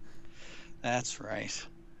 That's right.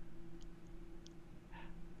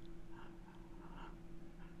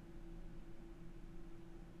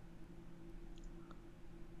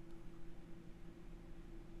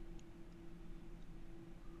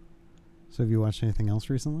 So have you watched anything else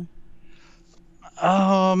recently?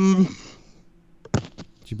 Um, That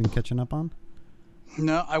you've been catching up on?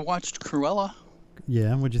 no, I watched Cruella.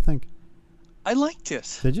 Yeah, what'd you think? I liked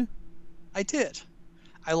it. Did you? I did.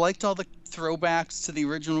 I liked all the throwbacks to the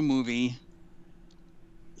original movie.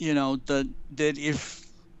 You know, that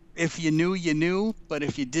if you knew, you knew, but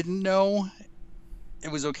if you didn't know,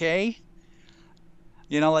 it was okay.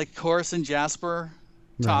 Like Horace and Jasper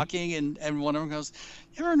Right. talking, and one of them goes,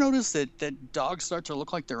 "You ever notice that dogs start to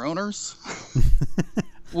look like their owners?"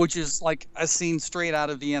 Which is like a scene straight out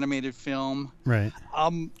of the animated film. Right.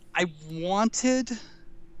 I wanted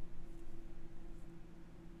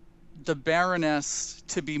the Baroness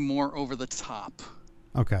to be more over the top.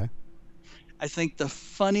 Okay. I think the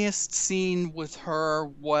funniest scene with her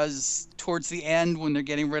was towards the end when they're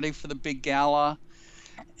getting ready for the big gala,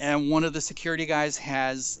 and one of the security guys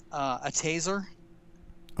has a taser,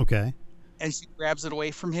 Okay. and she grabs it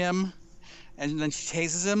away from him, and then she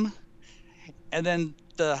tases him, and then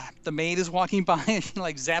the maid is walking by and she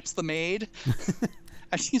like zaps the maid,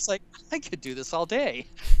 and she's like, "I could do this all day."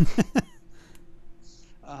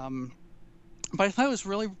 But I thought it was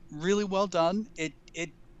really, really well done. It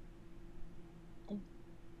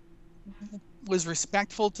was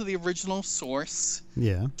respectful to the original source,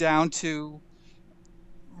 Yeah. down to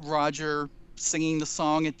Roger singing the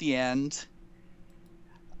song at the end.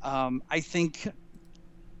 I think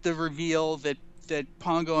the reveal that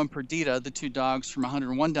Pongo and Perdita, the two dogs from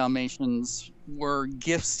 101 Dalmatians, were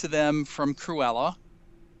gifts to them from Cruella.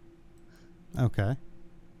 Okay.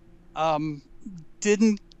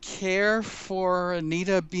 Didn't care for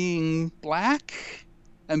Anita being black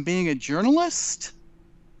and being a journalist.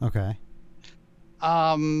 Okay.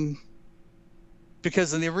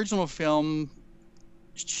 Because in the original film,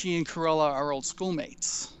 she and Cruella are old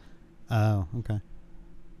schoolmates. Oh, okay.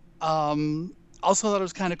 Also thought it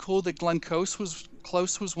was kind of cool that Glenn Close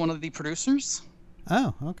was one of the producers.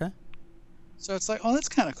 Oh, okay. So it's like, oh, that's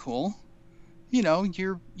kind of cool.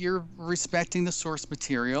 You're respecting the source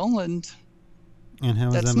material, and And how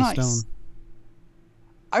was that's Emma nice. Stone?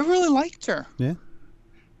 I really liked her. Yeah.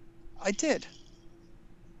 I did.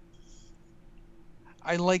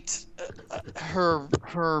 I liked her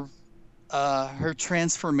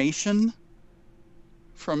transformation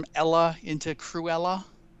from Ella into Cruella,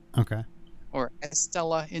 Okay. or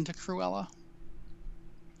Estella into Cruella.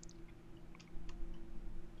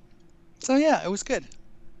 So yeah, it was good.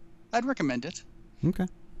 I'd recommend it. Okay.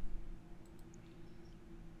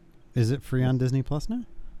 Is it free on Disney Plus now?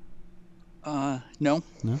 No.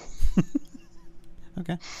 No.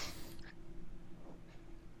 Okay.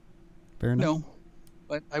 Fair enough. No.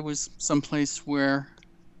 But I was someplace where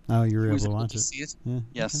Oh, you were I able was to able watch to it. see it. Yeah.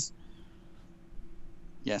 Yes.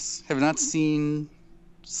 Yes. Have not seen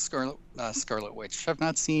Scarlet Witch. Have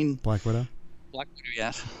not seen Okay. Black Widow. Black Widow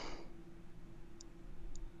yet.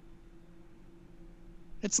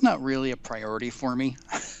 It's not really a priority for me.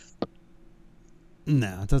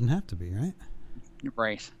 No, it doesn't have to be, right? You're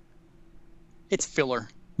right. It's filler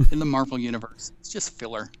in the Marvel universe. It's just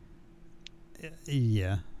filler.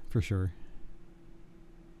 Yeah, for sure.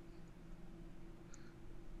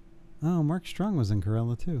 Oh, Mark Strong was in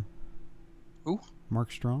Cruella too. Who?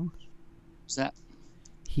 Mark Strong. Is that?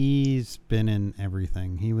 He's been in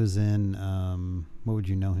everything. He was in what would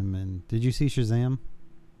you know him in? Did you see Shazam?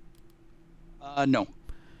 No.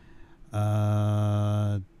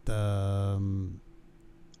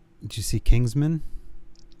 Did you see Kingsman?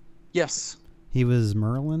 Yes. He was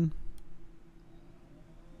Merlin.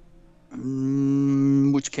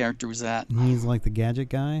 Which character was that? He's like the gadget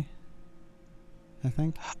guy, I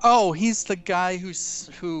think. Oh, he's the guy who.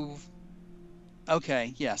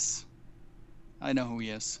 Okay. Yes. I know who he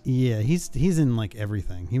is. Yeah, he's in like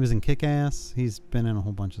everything. He was in Kick-Ass. He's been in a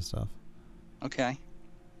whole bunch of stuff. Okay.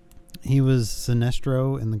 He was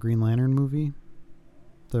Sinestro in the Green Lantern movie,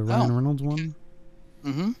 the Ryan Reynolds one.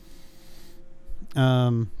 Mm-hmm.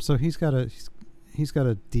 So he's got a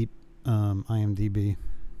deep IMDb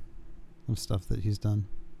of stuff that he's done.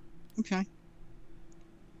 Okay.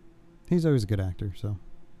 He's always a good actor, so.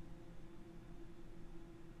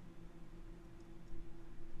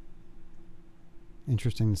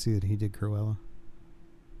 Interesting to see that he did Cruella.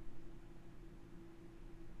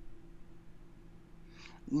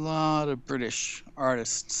 A lot of British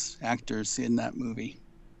artists, actors in that movie.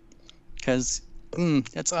 Because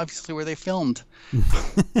that's obviously where they filmed.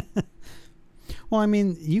 Well, I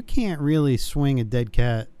mean, you can't really swing a dead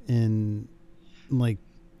cat in like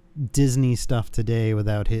Disney stuff today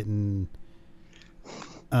without hitting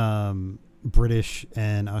British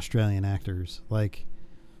and Australian actors. Like,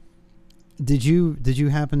 did you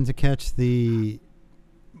happen to catch the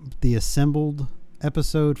assembled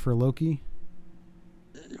episode for Loki?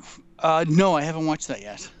 No, I haven't watched that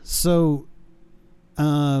yet. So,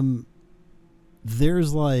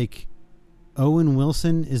 there's like Owen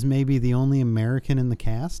Wilson is maybe the only American in the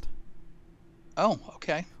cast. Oh,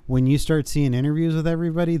 okay. When you start seeing interviews with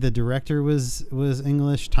everybody, the director was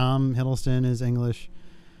English. Tom Hiddleston is English.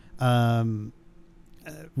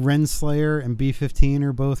 Renslayer and B-15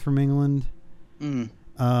 are both from England.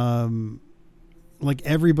 Like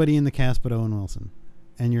everybody in the cast but Owen Wilson.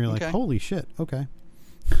 And you're like, Okay. holy shit, okay.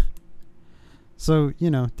 So,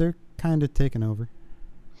 they're kind of taking over.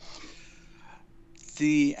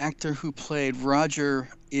 The actor who played Roger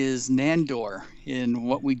is Nandor in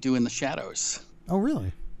What We Do in the Shadows. Oh,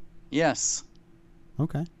 really? Yes.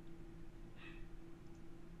 Okay.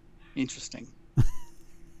 Interesting.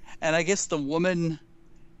 And I guess the woman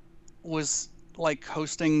was like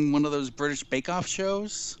hosting one of those British Bake Off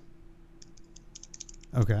shows.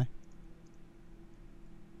 Okay.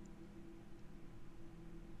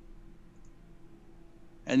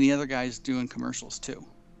 And the other guy's doing commercials too.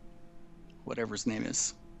 Whatever his name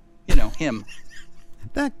is. You know, him.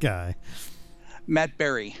 That guy. Matt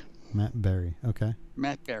Berry. Matt Berry. Okay.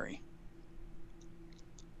 Matt Berry.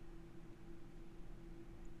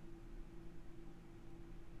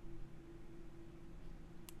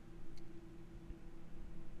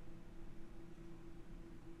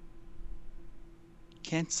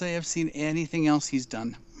 Can't say I've seen anything else he's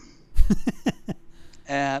done.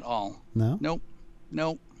 At all. No? Nope.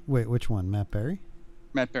 Nope. Wait, which one? Matt Berry?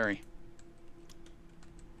 Matt Berry.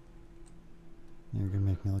 You're going to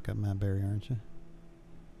make me look up Matt Berry, aren't you?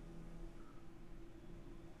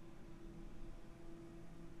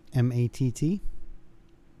 M-A-T-T?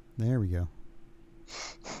 There we go.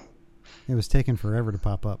 It was taking forever to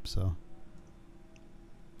pop up, so.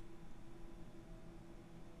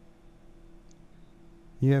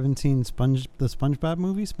 You haven't seen the SpongeBob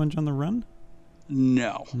movie, Sponge on the Run?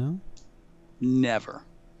 No. No? Never.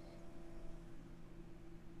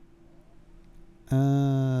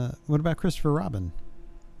 What about Christopher Robin?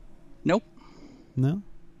 Nope. No?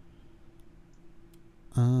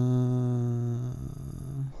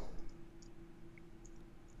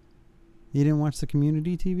 You didn't watch the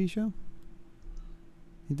Community TV show?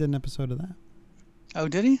 He did an episode of that. Oh,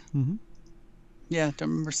 did he? Mm-hmm. Yeah, don't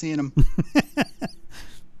remember seeing him.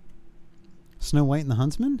 Snow White and the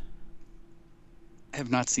Huntsman? I have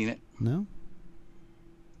not seen it. No?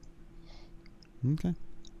 Okay.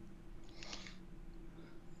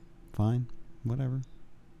 Fine. Whatever.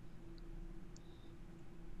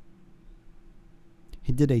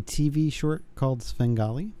 He did a TV short called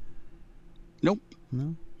Svengali? Nope.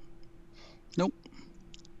 No? Nope.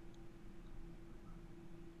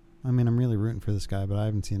 I mean, I'm really rooting for this guy, but I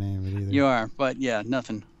haven't seen any of it either. You are, but yeah,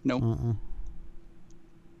 nothing. Nope.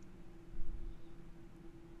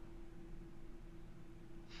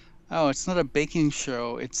 Oh, it's not a baking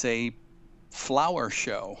show. It's a flower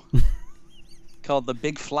show called The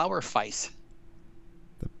Big Flower Fight.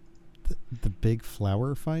 The Big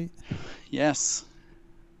Flower Fight? Yes.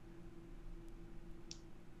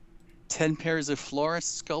 10 pairs of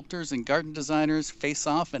florists, sculptors, and garden designers face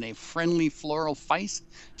off in a friendly floral fight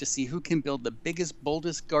to see who can build the biggest,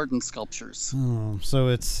 boldest garden sculptures. Oh, so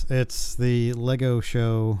it's the Lego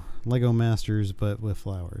show, Lego Masters, but with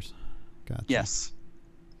flowers. Gotcha. Yes.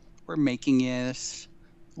 Or Making It,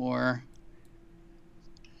 or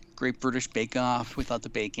Great British Bake Off without the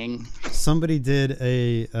baking. Somebody did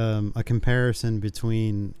a comparison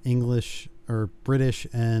between English or British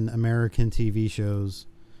and American TV shows,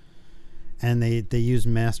 and they used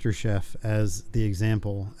MasterChef as the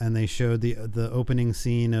example, and they showed the opening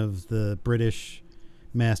scene of the British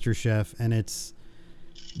MasterChef, and it's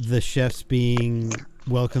the chefs being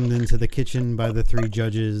welcomed into the kitchen by the three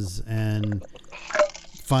judges and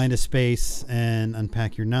find a space and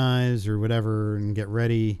unpack your knives or whatever and get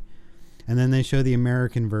ready. And then they show the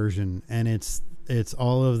American version, and it's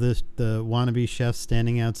all of the wannabe chefs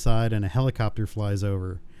standing outside, and a helicopter flies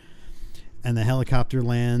over, and the helicopter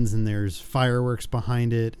lands, and there's fireworks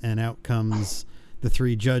behind it, and out comes the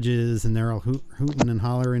three judges, and they're all hooting and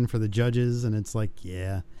hollering for the judges, and it's like,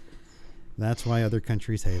 yeah, that's why other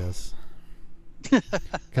countries hate us,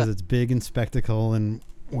 because it's big and spectacle and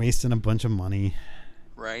wasting a bunch of money,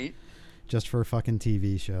 right? Just for a fucking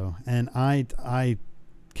TV show. And I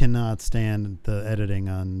cannot stand the editing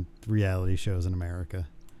on reality shows in America.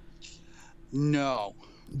 No.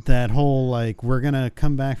 That whole, like, we're going to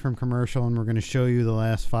come back from commercial and we're going to show you the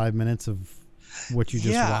last 5 minutes of what you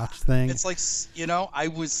just watched thing. It's like, I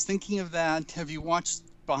was thinking of that. Have you watched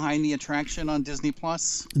Behind the Attraction on Disney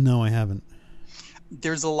Plus? No, I haven't.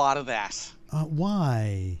 There's a lot of that.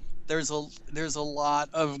 Why? There's a lot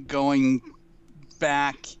of going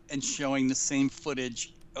back and showing the same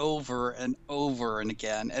footage over and over and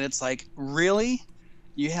again, and it's like, really?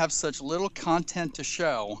 You have such little content to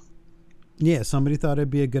show. Yeah, somebody thought it'd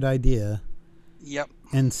be a good idea. Yep.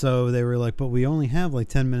 And so they were like, but we only have like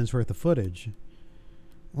 10 minutes worth of footage.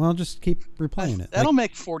 Well, just keep replaying it. That'll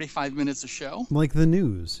make 45 minutes a show. Like the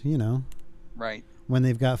news, you know, Right. when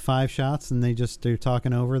they've got 5 shots and they're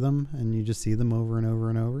talking over them and you just see them over and over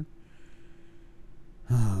and over.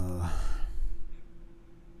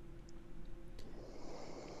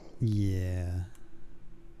 Yeah.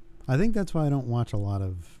 I think that's why I don't watch a lot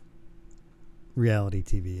of reality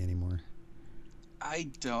TV anymore. I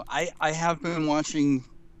don't. I have been watching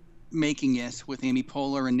Making It with Amy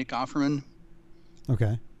Poehler and Nick Offerman,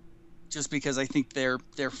 Okay. just because I think they're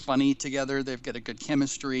funny together. They've got a good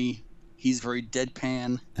chemistry. He's very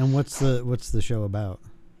deadpan. And what's the show about?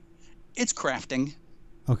 It's crafting.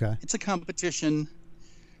 Okay. It's a competition,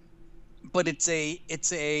 but it's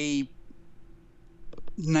a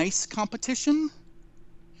nice competition.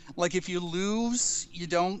 Like if you lose, you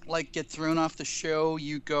don't like get thrown off the show.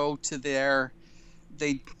 You go to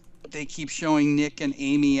they keep showing Nick and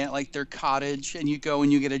Amy at like their cottage, and you go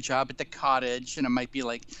and you get a job at the cottage, and it might be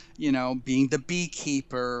like, you know, being the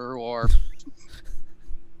beekeeper or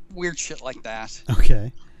weird shit like that.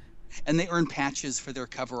 Okay. And they earn patches for their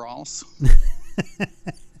coveralls.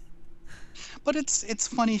 But it's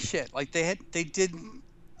funny shit. Like they did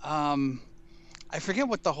I forget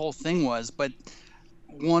what the whole thing was, but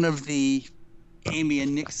one of the Amy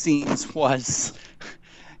and Nick scenes was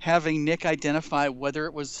having Nick identify whether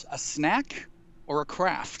it was a snack or a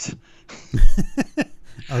craft.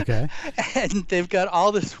 Okay. And they've got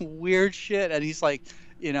all this weird shit, and he's like,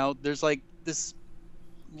 you know, there's like this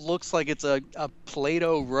looks like it's a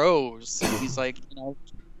Play-Doh rose, and he's like, you know,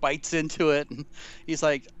 bites into it, and he's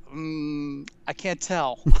like, I can't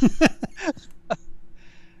tell.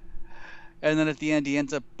 And then at the end, he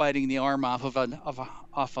ends up biting the arm off of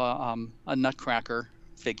a Nutcracker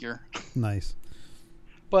figure. Nice.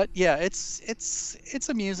 But yeah, it's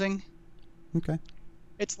amusing. Okay.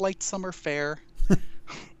 It's light summer fare.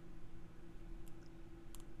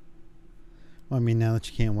 Well, I mean, now that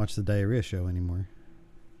you can't watch the diarrhea show anymore.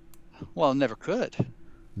 Well, never could.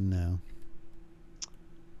 No.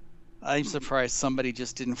 I'm surprised somebody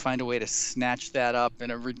just didn't find a way to snatch that up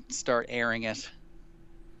and start airing it.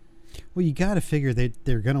 Well, you got to figure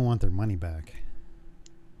they're going to want their money back.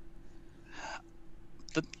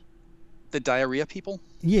 The diarrhea people?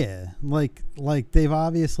 Yeah, like they've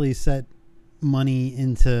obviously set money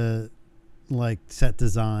into like set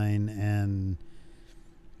design and,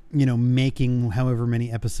 you know, making however many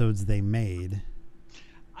episodes they made.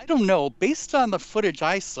 I don't know. Based on the footage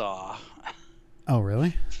I saw, Oh,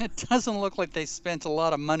 really? it doesn't look like they spent a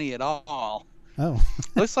lot of money at all. Oh.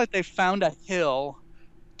 Looks like they found a hill,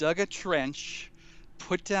 dug a trench,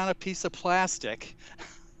 put down a piece of plastic,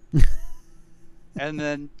 and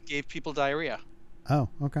then gave people diarrhea. Oh,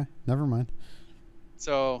 okay. Never mind.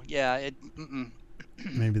 So yeah,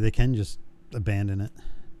 Maybe they can just abandon it.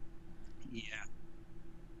 Yeah.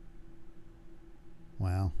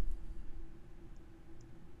 Wow.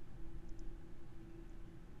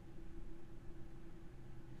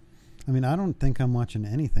 I mean, I don't think I'm watching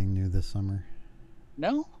anything new this summer.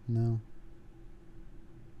 No? No.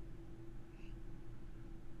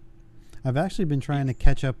 I've actually been trying to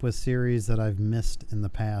catch up with series that I've missed in the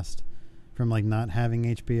past from like not having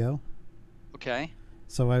HBO. Okay.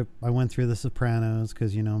 So I went through The Sopranos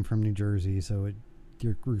because, you know, I'm from New Jersey, so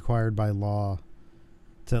you're required by law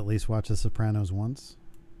to at least watch The Sopranos once.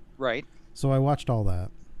 Right. So I watched all that.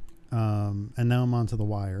 And now I'm on to The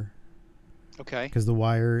Wire. Okay. Because The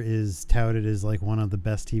Wire is touted as like one of the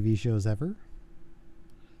best TV shows ever.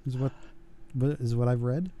 Is what I've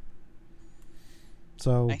read.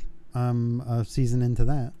 So Okay. I'm a season into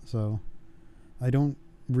that. So I don't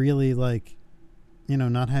really like, you know,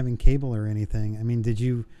 not having cable or anything. I mean,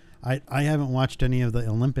 I haven't watched any of the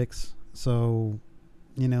Olympics, so,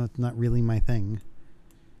 you know, it's not really my thing.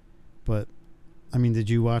 But I mean, did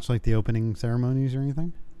you watch like the opening ceremonies or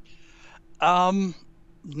anything? No.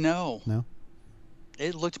 No.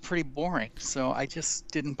 It looked pretty boring, so I just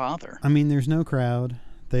didn't bother. I mean, there's no crowd.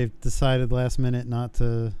 They've decided last minute not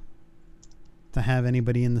to have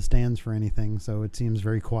anybody in the stands for anything, so it seems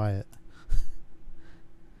very quiet.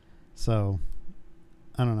 So,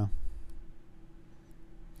 I don't know.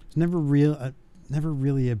 It's never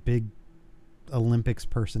really a big Olympics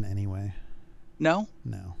person anyway. No?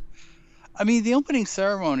 No. I mean, the opening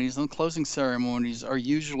ceremonies and closing ceremonies are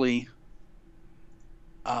usually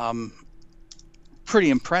pretty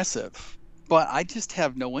impressive, but I just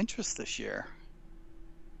have no interest this year.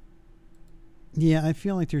 Yeah, I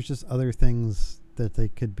feel like there's just other things that they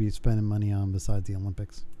could be spending money on besides the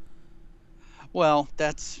Olympics. Well,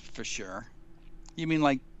 that's for sure. You mean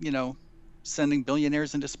like, you know, sending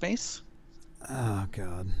billionaires into space? Oh,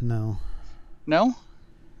 God, no. No?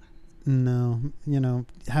 No,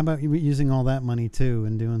 how about you using all that money too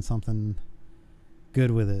and doing something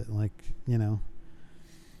good with it? Like,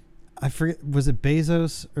 I forget, was it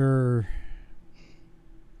Bezos or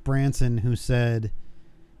Branson who said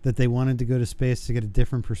that they wanted to go to space to get a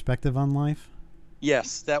different perspective on life?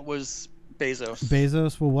 Yes, that was Bezos.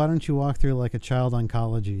 Bezos? Well, why don't you walk through like a child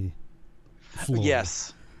oncology floor?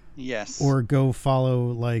 Yes. Or go follow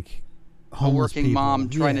like a homeless working people. mom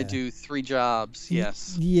trying to do 3 jobs.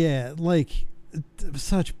 Yes. Yeah, like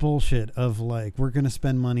such bullshit of like, we're going to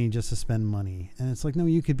spend money just to spend money. And it's like, no,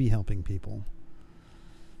 you could be helping people.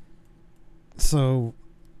 So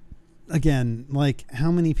again, like,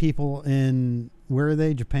 how many people in, where are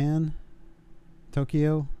they? Japan?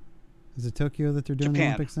 Tokyo? Is it Tokyo that they're doing the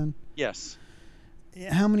Olympics in? Yes.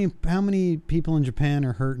 How many people in Japan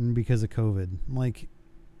are hurting because of COVID? Like,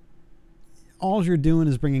 all you're doing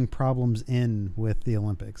is bringing problems in with the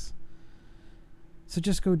Olympics. So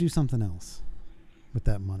just go do something else with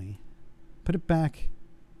that money. Put it back,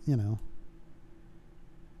 I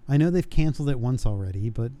know they've canceled it once already,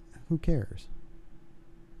 but who cares?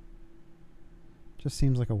 Just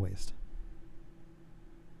seems like a waste.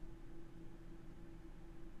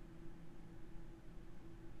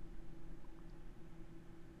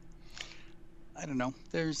 I don't know.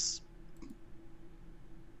 There's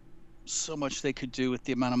so much they could do with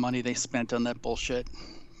the amount of money they spent on that bullshit.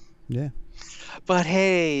 Yeah. But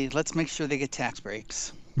hey, let's make sure they get tax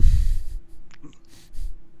breaks.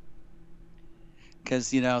 Because,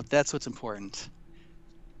 that's what's important.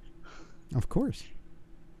 Of course.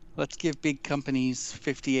 Let's give big companies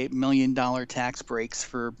 $58 million tax breaks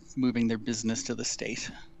for moving their business to the state.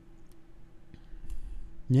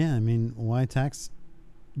 Yeah, I mean, why tax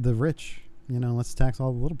the rich? Let's tax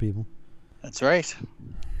all the little people. That's right.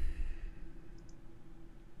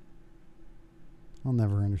 I'll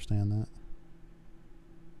never understand that.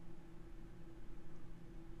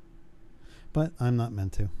 But I'm not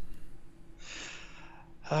meant to.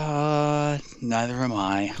 Neither am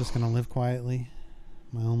I. Just gonna live quietly.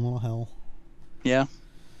 My own little hell. Yeah?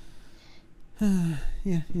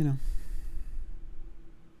 Yeah,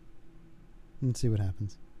 and see what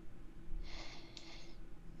happens.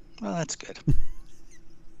 Well, that's good.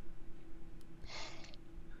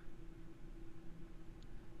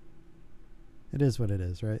 It is what it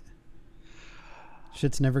is, right?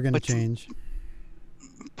 Shit's never going to change.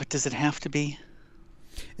 But does it have to be?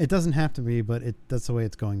 It doesn't have to be, but that's the way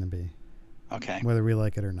it's going to be. Okay. Whether we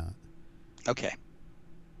like it or not. Okay.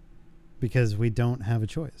 Because we don't have a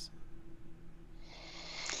choice.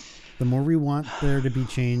 The more we want there to be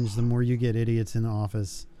change, the more you get idiots in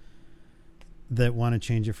office that want to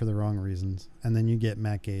change it for the wrong reasons. And then you get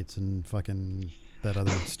Matt Gaetz and fucking that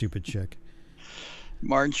other stupid chick.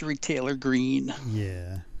 Marjorie Taylor Greene.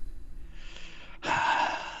 Yeah.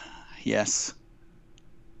 Yes.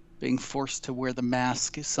 Being forced to wear the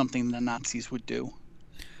mask is something the Nazis would do.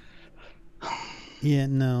 Yeah,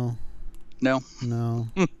 no. No? No.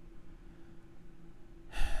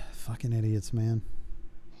 Fucking idiots, man.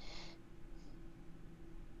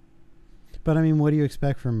 But I mean, what do you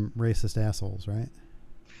expect from racist assholes, right?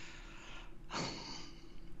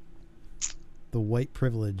 The white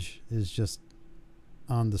privilege is just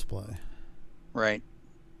on display. Right.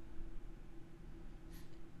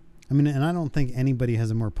 I mean, and I don't think anybody has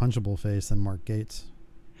a more punchable face than Mark Gaetz.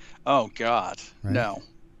 Oh, God. Right? No.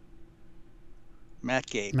 Matt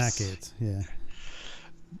Gaetz. Matt Gaetz, yeah.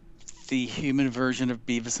 The human version of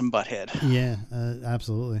Beavis and Butthead. Yeah,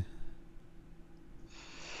 absolutely.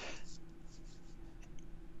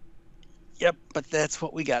 Yep, but that's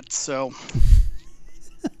what we got, so...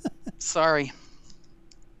 Sorry.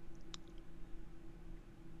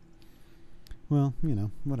 Well,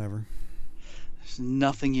 whatever. There's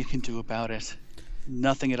nothing you can do about it.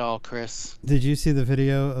 Nothing at all, Chris. Did you see the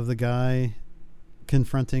video of the guy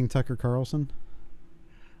confronting Tucker Carlson?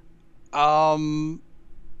 I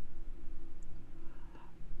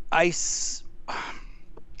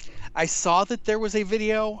saw that there was a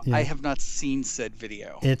video. Yeah. I have not seen said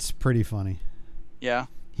video. It's pretty funny. Yeah?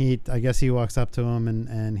 I guess he walks up to him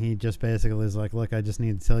and he just basically is like, look, I just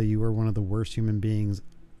need to tell you are one of the worst human beings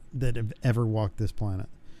that have ever walked this planet.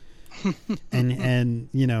 and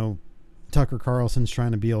Tucker Carlson's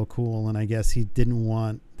trying to be all cool, and I guess he didn't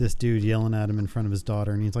want this dude yelling at him in front of his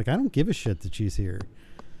daughter, and he's like, I don't give a shit that she's here.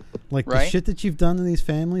 Like, right? The shit that you've done to these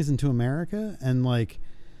families and to America, and like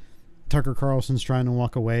Tucker Carlson's trying to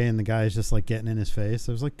walk away and the guy's just like getting in his face.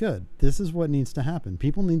 I was like, good. This is what needs to happen.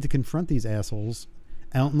 People need to confront these assholes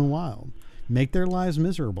out in the wild. Make their lives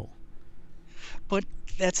miserable. But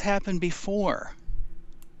that's happened before.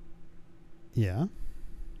 Yeah.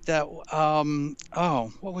 that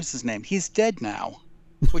what was his name? He's dead now,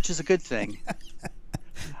 which is a good thing.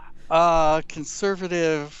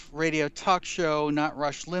 Conservative radio talk show, not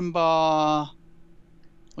Rush Limbaugh.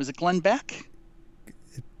 Was it Glenn Beck?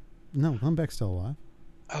 No, Glenn Beck's still alive.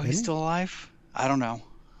 Oh, Isn't he's he? still alive? I don't know.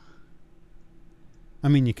 I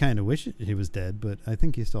mean, you kind of wish he was dead, but I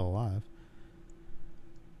think he's still alive.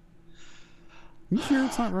 You sure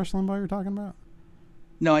it's not Rush Limbaugh you're talking about?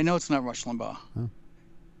 No, I know it's not Rush Limbaugh. Oh.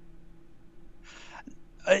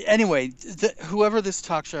 Anyway, whoever this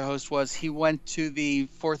talk show host was, he went to the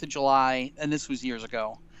 4th of July, and this was years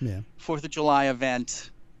ago, Yeah. 4th of July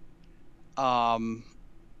event.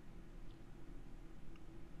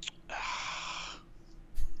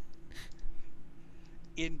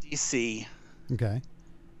 In DC, Okay.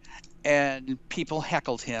 and people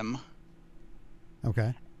heckled him,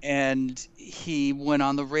 Okay. and he went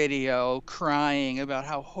on the radio crying about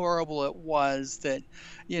how horrible it was that,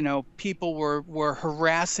 people were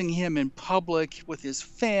harassing him in public with his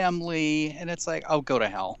family, and it's like, oh, go to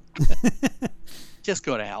hell. Just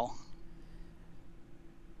go to hell.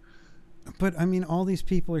 But I mean, all these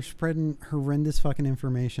people are spreading horrendous fucking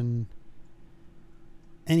information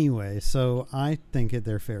anyway, so I think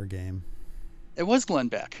they're fair game. It was Glenn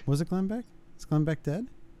Beck. Was it Glenn Beck? Is Glenn Beck dead?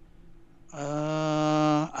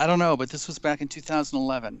 I don't know, but this was back in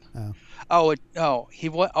 2011. Oh.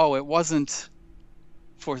 It wasn't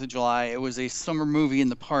 4th of July. It was a summer movie in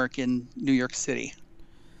the park in New York City.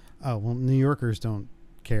 Oh, well, New Yorkers don't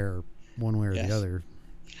care one way or Yes. the other.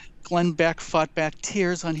 Glenn Beck fought back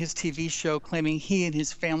tears on his TV show, claiming he and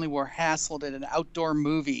his family were hassled at an outdoor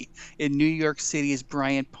movie in New York City's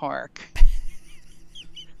Bryant Park.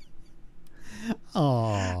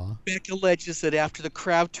 Aw. Beck alleges that after the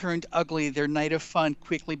crowd turned ugly, their night of fun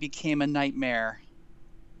quickly became a nightmare.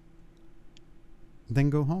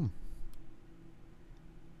 Then go home.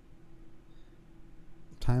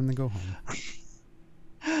 Time to go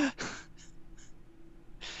home.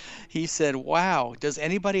 He said, "Wow, does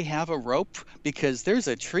anybody have a rope? Because there's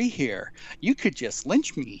a tree here. You could just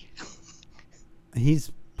lynch me."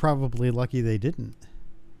 He's probably lucky they didn't.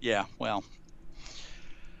 Yeah, well.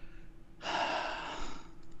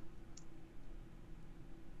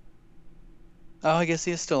 Oh, I guess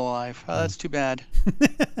he is still alive. Oh, that's too bad.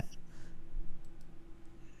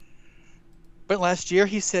 But last year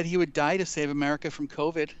he said he would die to save America from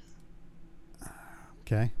COVID.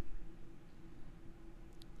 Okay.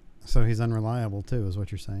 So he's unreliable too, is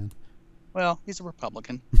what you're saying. Well, he's a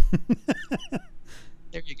Republican.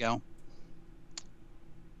 There you go.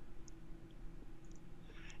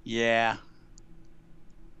 Yeah.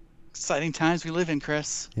 Exciting times we live in,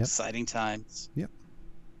 Chris. Yep. Exciting times. Yep.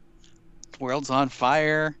 World's on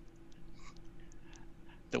fire.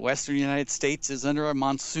 The Western United States is under a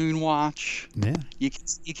monsoon watch. Yeah. You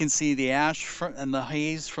can see the ash and the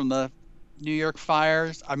haze from the New York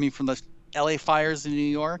fires. I mean, from the LA fires in New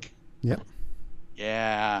York. Yep.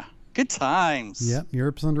 Yeah. Good times. Yep.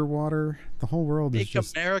 Europe's underwater. The whole world is Make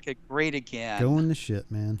just America great again. going to shit,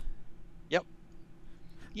 man. Yep.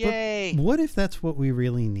 Yay. But what if that's what we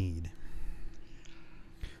really need?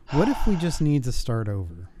 What if we just need to start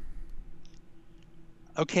over?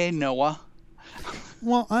 Okay, Noah.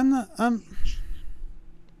 Well, I'm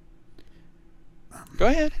Go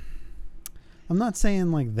ahead. not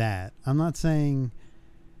saying like that. I'm not saying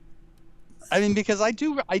I mean, because I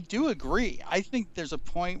do agree. I think there's a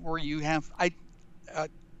point where you have I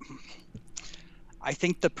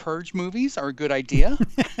think the Purge movies are a good idea.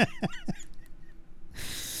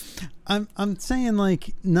 I'm saying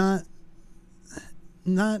like not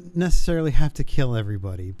necessarily have to kill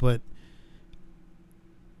everybody, but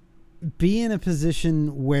be in a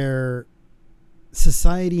position where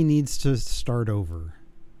society needs to start over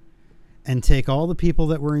and take all the people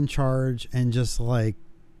that were in charge and just like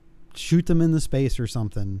shoot them into space or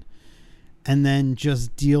something, and then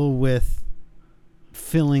just deal with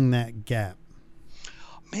filling that gap.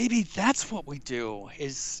 Maybe that's what we do.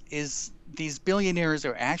 Is these billionaires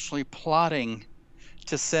are actually plotting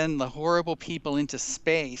to send the horrible people into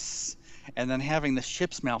space and then having the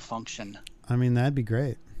ships malfunction. I mean, that'd be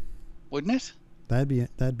great. Wouldn't it?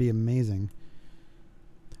 That'd be amazing.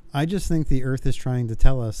 I just think the Earth is trying to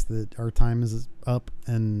tell us that our time is up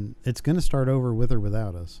and it's going to start over with or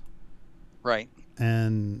without us. Right.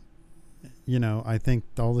 And, you know, I think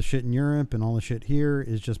all the shit in Europe and all the shit here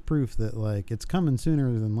is just proof that, like, it's coming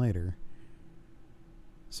sooner than later.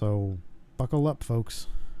 So, buckle up, folks.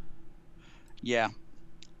 Yeah.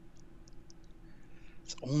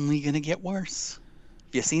 It's only going to get worse.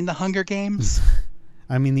 Have you seen the Hunger Games?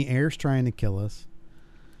 I mean, the air's trying to kill us.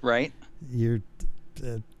 Right.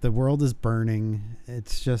 The world is burning.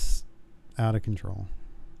 It's just out of control.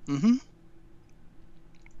 Mm-hmm.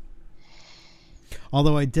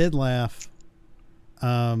 Although I did laugh.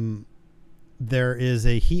 There is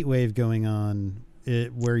a heat wave going on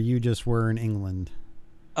where you just were in England.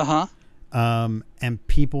 Uh-huh. And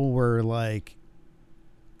people were like,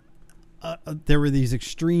 there were these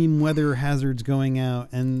extreme weather hazards going out.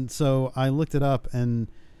 And so I looked it up and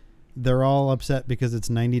they're all upset because it's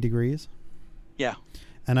 90 degrees. Yeah.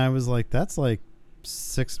 And I was like, that's like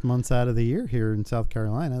 6 months out of the year here in South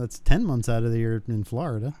Carolina. That's 10 months out of the year in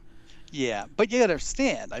Florida. Yeah, but you gotta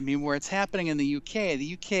understand. I mean, where it's happening in the UK,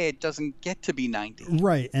 it doesn't get to be 90.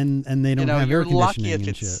 Right, and they don't have air you're lucky conditioning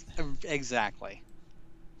if and it's shit. exactly.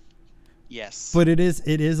 Yes. But it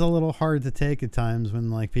is a little hard to take at times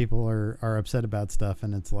when like people are upset about stuff,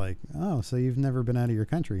 and it's like, oh, so you've never been out of your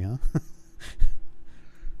country, huh?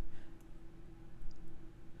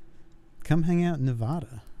 Come hang out in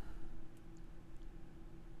Nevada.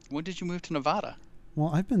 When did you move to Nevada? Well,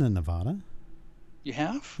 I've been to Nevada. You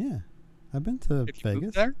have? Yeah, I've been to Have you Vegas.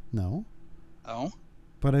 moved there? No, Oh,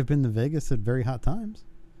 but I've been to Vegas at very hot times.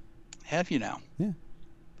 have you now? Yeah.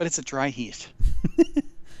 But it's a dry heat.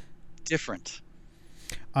 Different.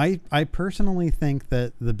 I personally think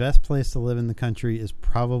that the best place to live in the country is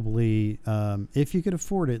probably, if you could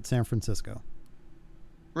afford it, San Francisco.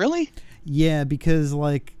 Really? Yeah, because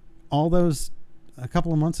like all those, a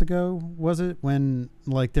couple of months ago, was it, when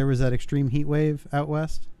like there was that extreme heat wave out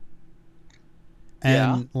west?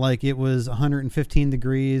 And like it was 115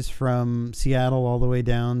 degrees from Seattle all the way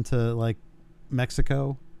down to like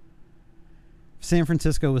Mexico. San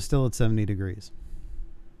Francisco was still at 70 degrees.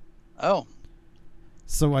 Oh,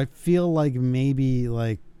 So I feel like maybe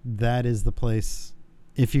like that is the place,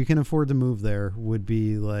 if you can afford to move there, would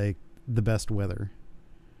be like the best weather.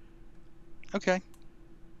 okay.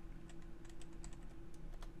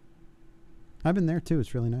 I've been there too.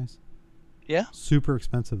 It's really nice. Yeah? Super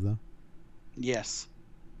expensive though. Yes.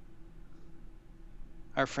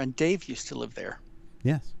 Our friend Dave used to live there.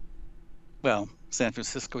 Yes. Well, San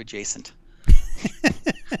Francisco adjacent.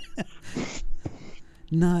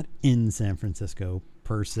 Not in San Francisco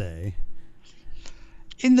per se.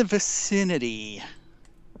 In the vicinity.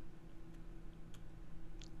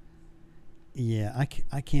 Yeah,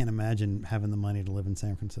 I can't imagine having the money to live in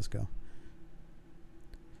San Francisco.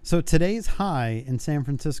 So today's high in San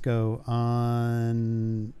Francisco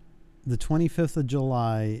on the 25th of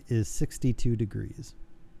July is 62 degrees.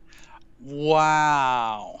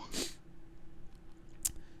 Wow.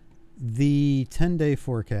 The 10-day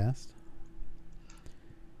forecast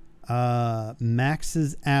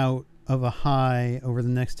maxes out of a high over the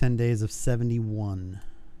next 10 days of 71.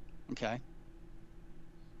 Okay.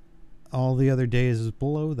 All the other days is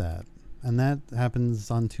below that. And that happens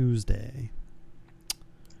on Tuesday.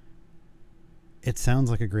 It sounds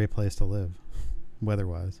like a great place to live,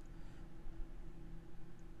 weather-wise.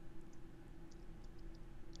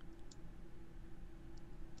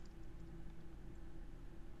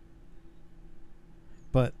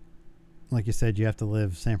 But, like you said, you have to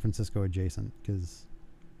live San Francisco adjacent, because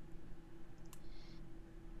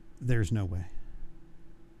there's no way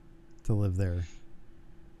to live there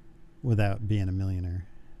without being a millionaire.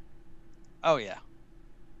 Oh, yeah.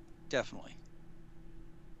 Definitely.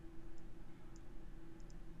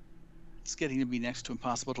 It's getting to be next to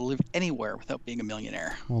impossible to live anywhere without being a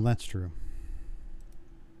millionaire. Well, that's true.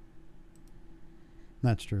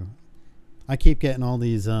 That's true. I keep getting all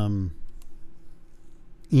these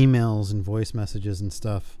emails and voice messages and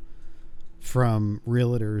stuff from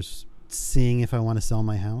realtors seeing if I want to sell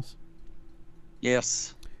my house.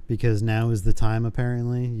 Yes. Because now is the time,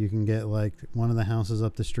 apparently. You can get like one of the houses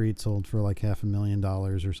up the street sold for like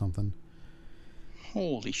 $500,000 or something.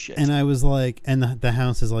 Holy shit. And I was like, and the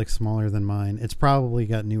house is like smaller than mine. It's probably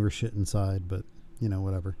got newer shit inside, but you know,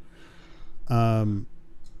 whatever.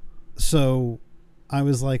 So I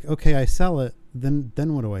was like, okay, I sell it. Then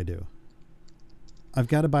what do I do? I've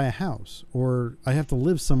got to buy a house, or I have to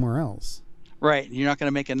live somewhere else. Right. You're not going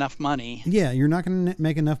to make enough money. Yeah, you're not going to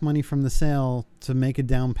make enough money from the sale to make a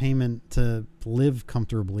down payment to live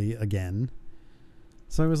comfortably again.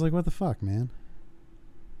 So I was like, what the fuck, man?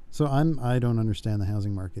 So I don't understand the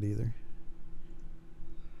housing market either.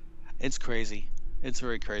 It's crazy. It's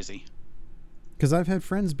very crazy. Because I've had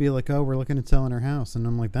friends be like, oh, we're looking at selling our house. And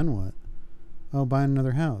I'm like, then what? Oh, buy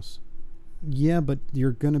another house. Yeah, but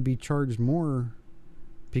you're going to be charged more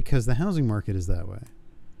because the housing market is that way.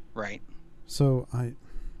 Right. So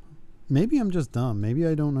maybe I'm just dumb. Maybe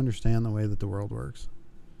I don't understand the way that the world works.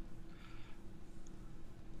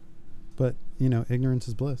 But, you know, ignorance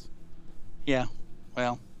is bliss. Yeah.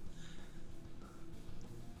 Well,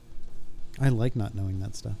 I like not knowing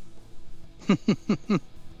that stuff.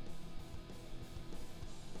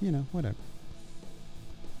 You know, whatever.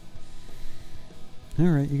 All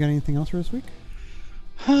right, you got anything else for this week?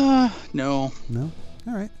 No. No?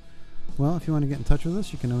 All right. Well, if you want to get in touch with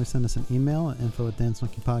us, you can always send us an email at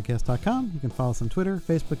info@dansmonkeypodcast.com. You can follow us on Twitter,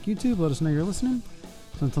 Facebook, YouTube. Let us know you're listening.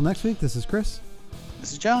 So until next week, this is Chris.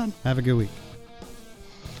 This is John. Have a good week.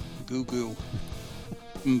 Goo goo.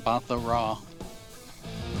 Mbatha raw.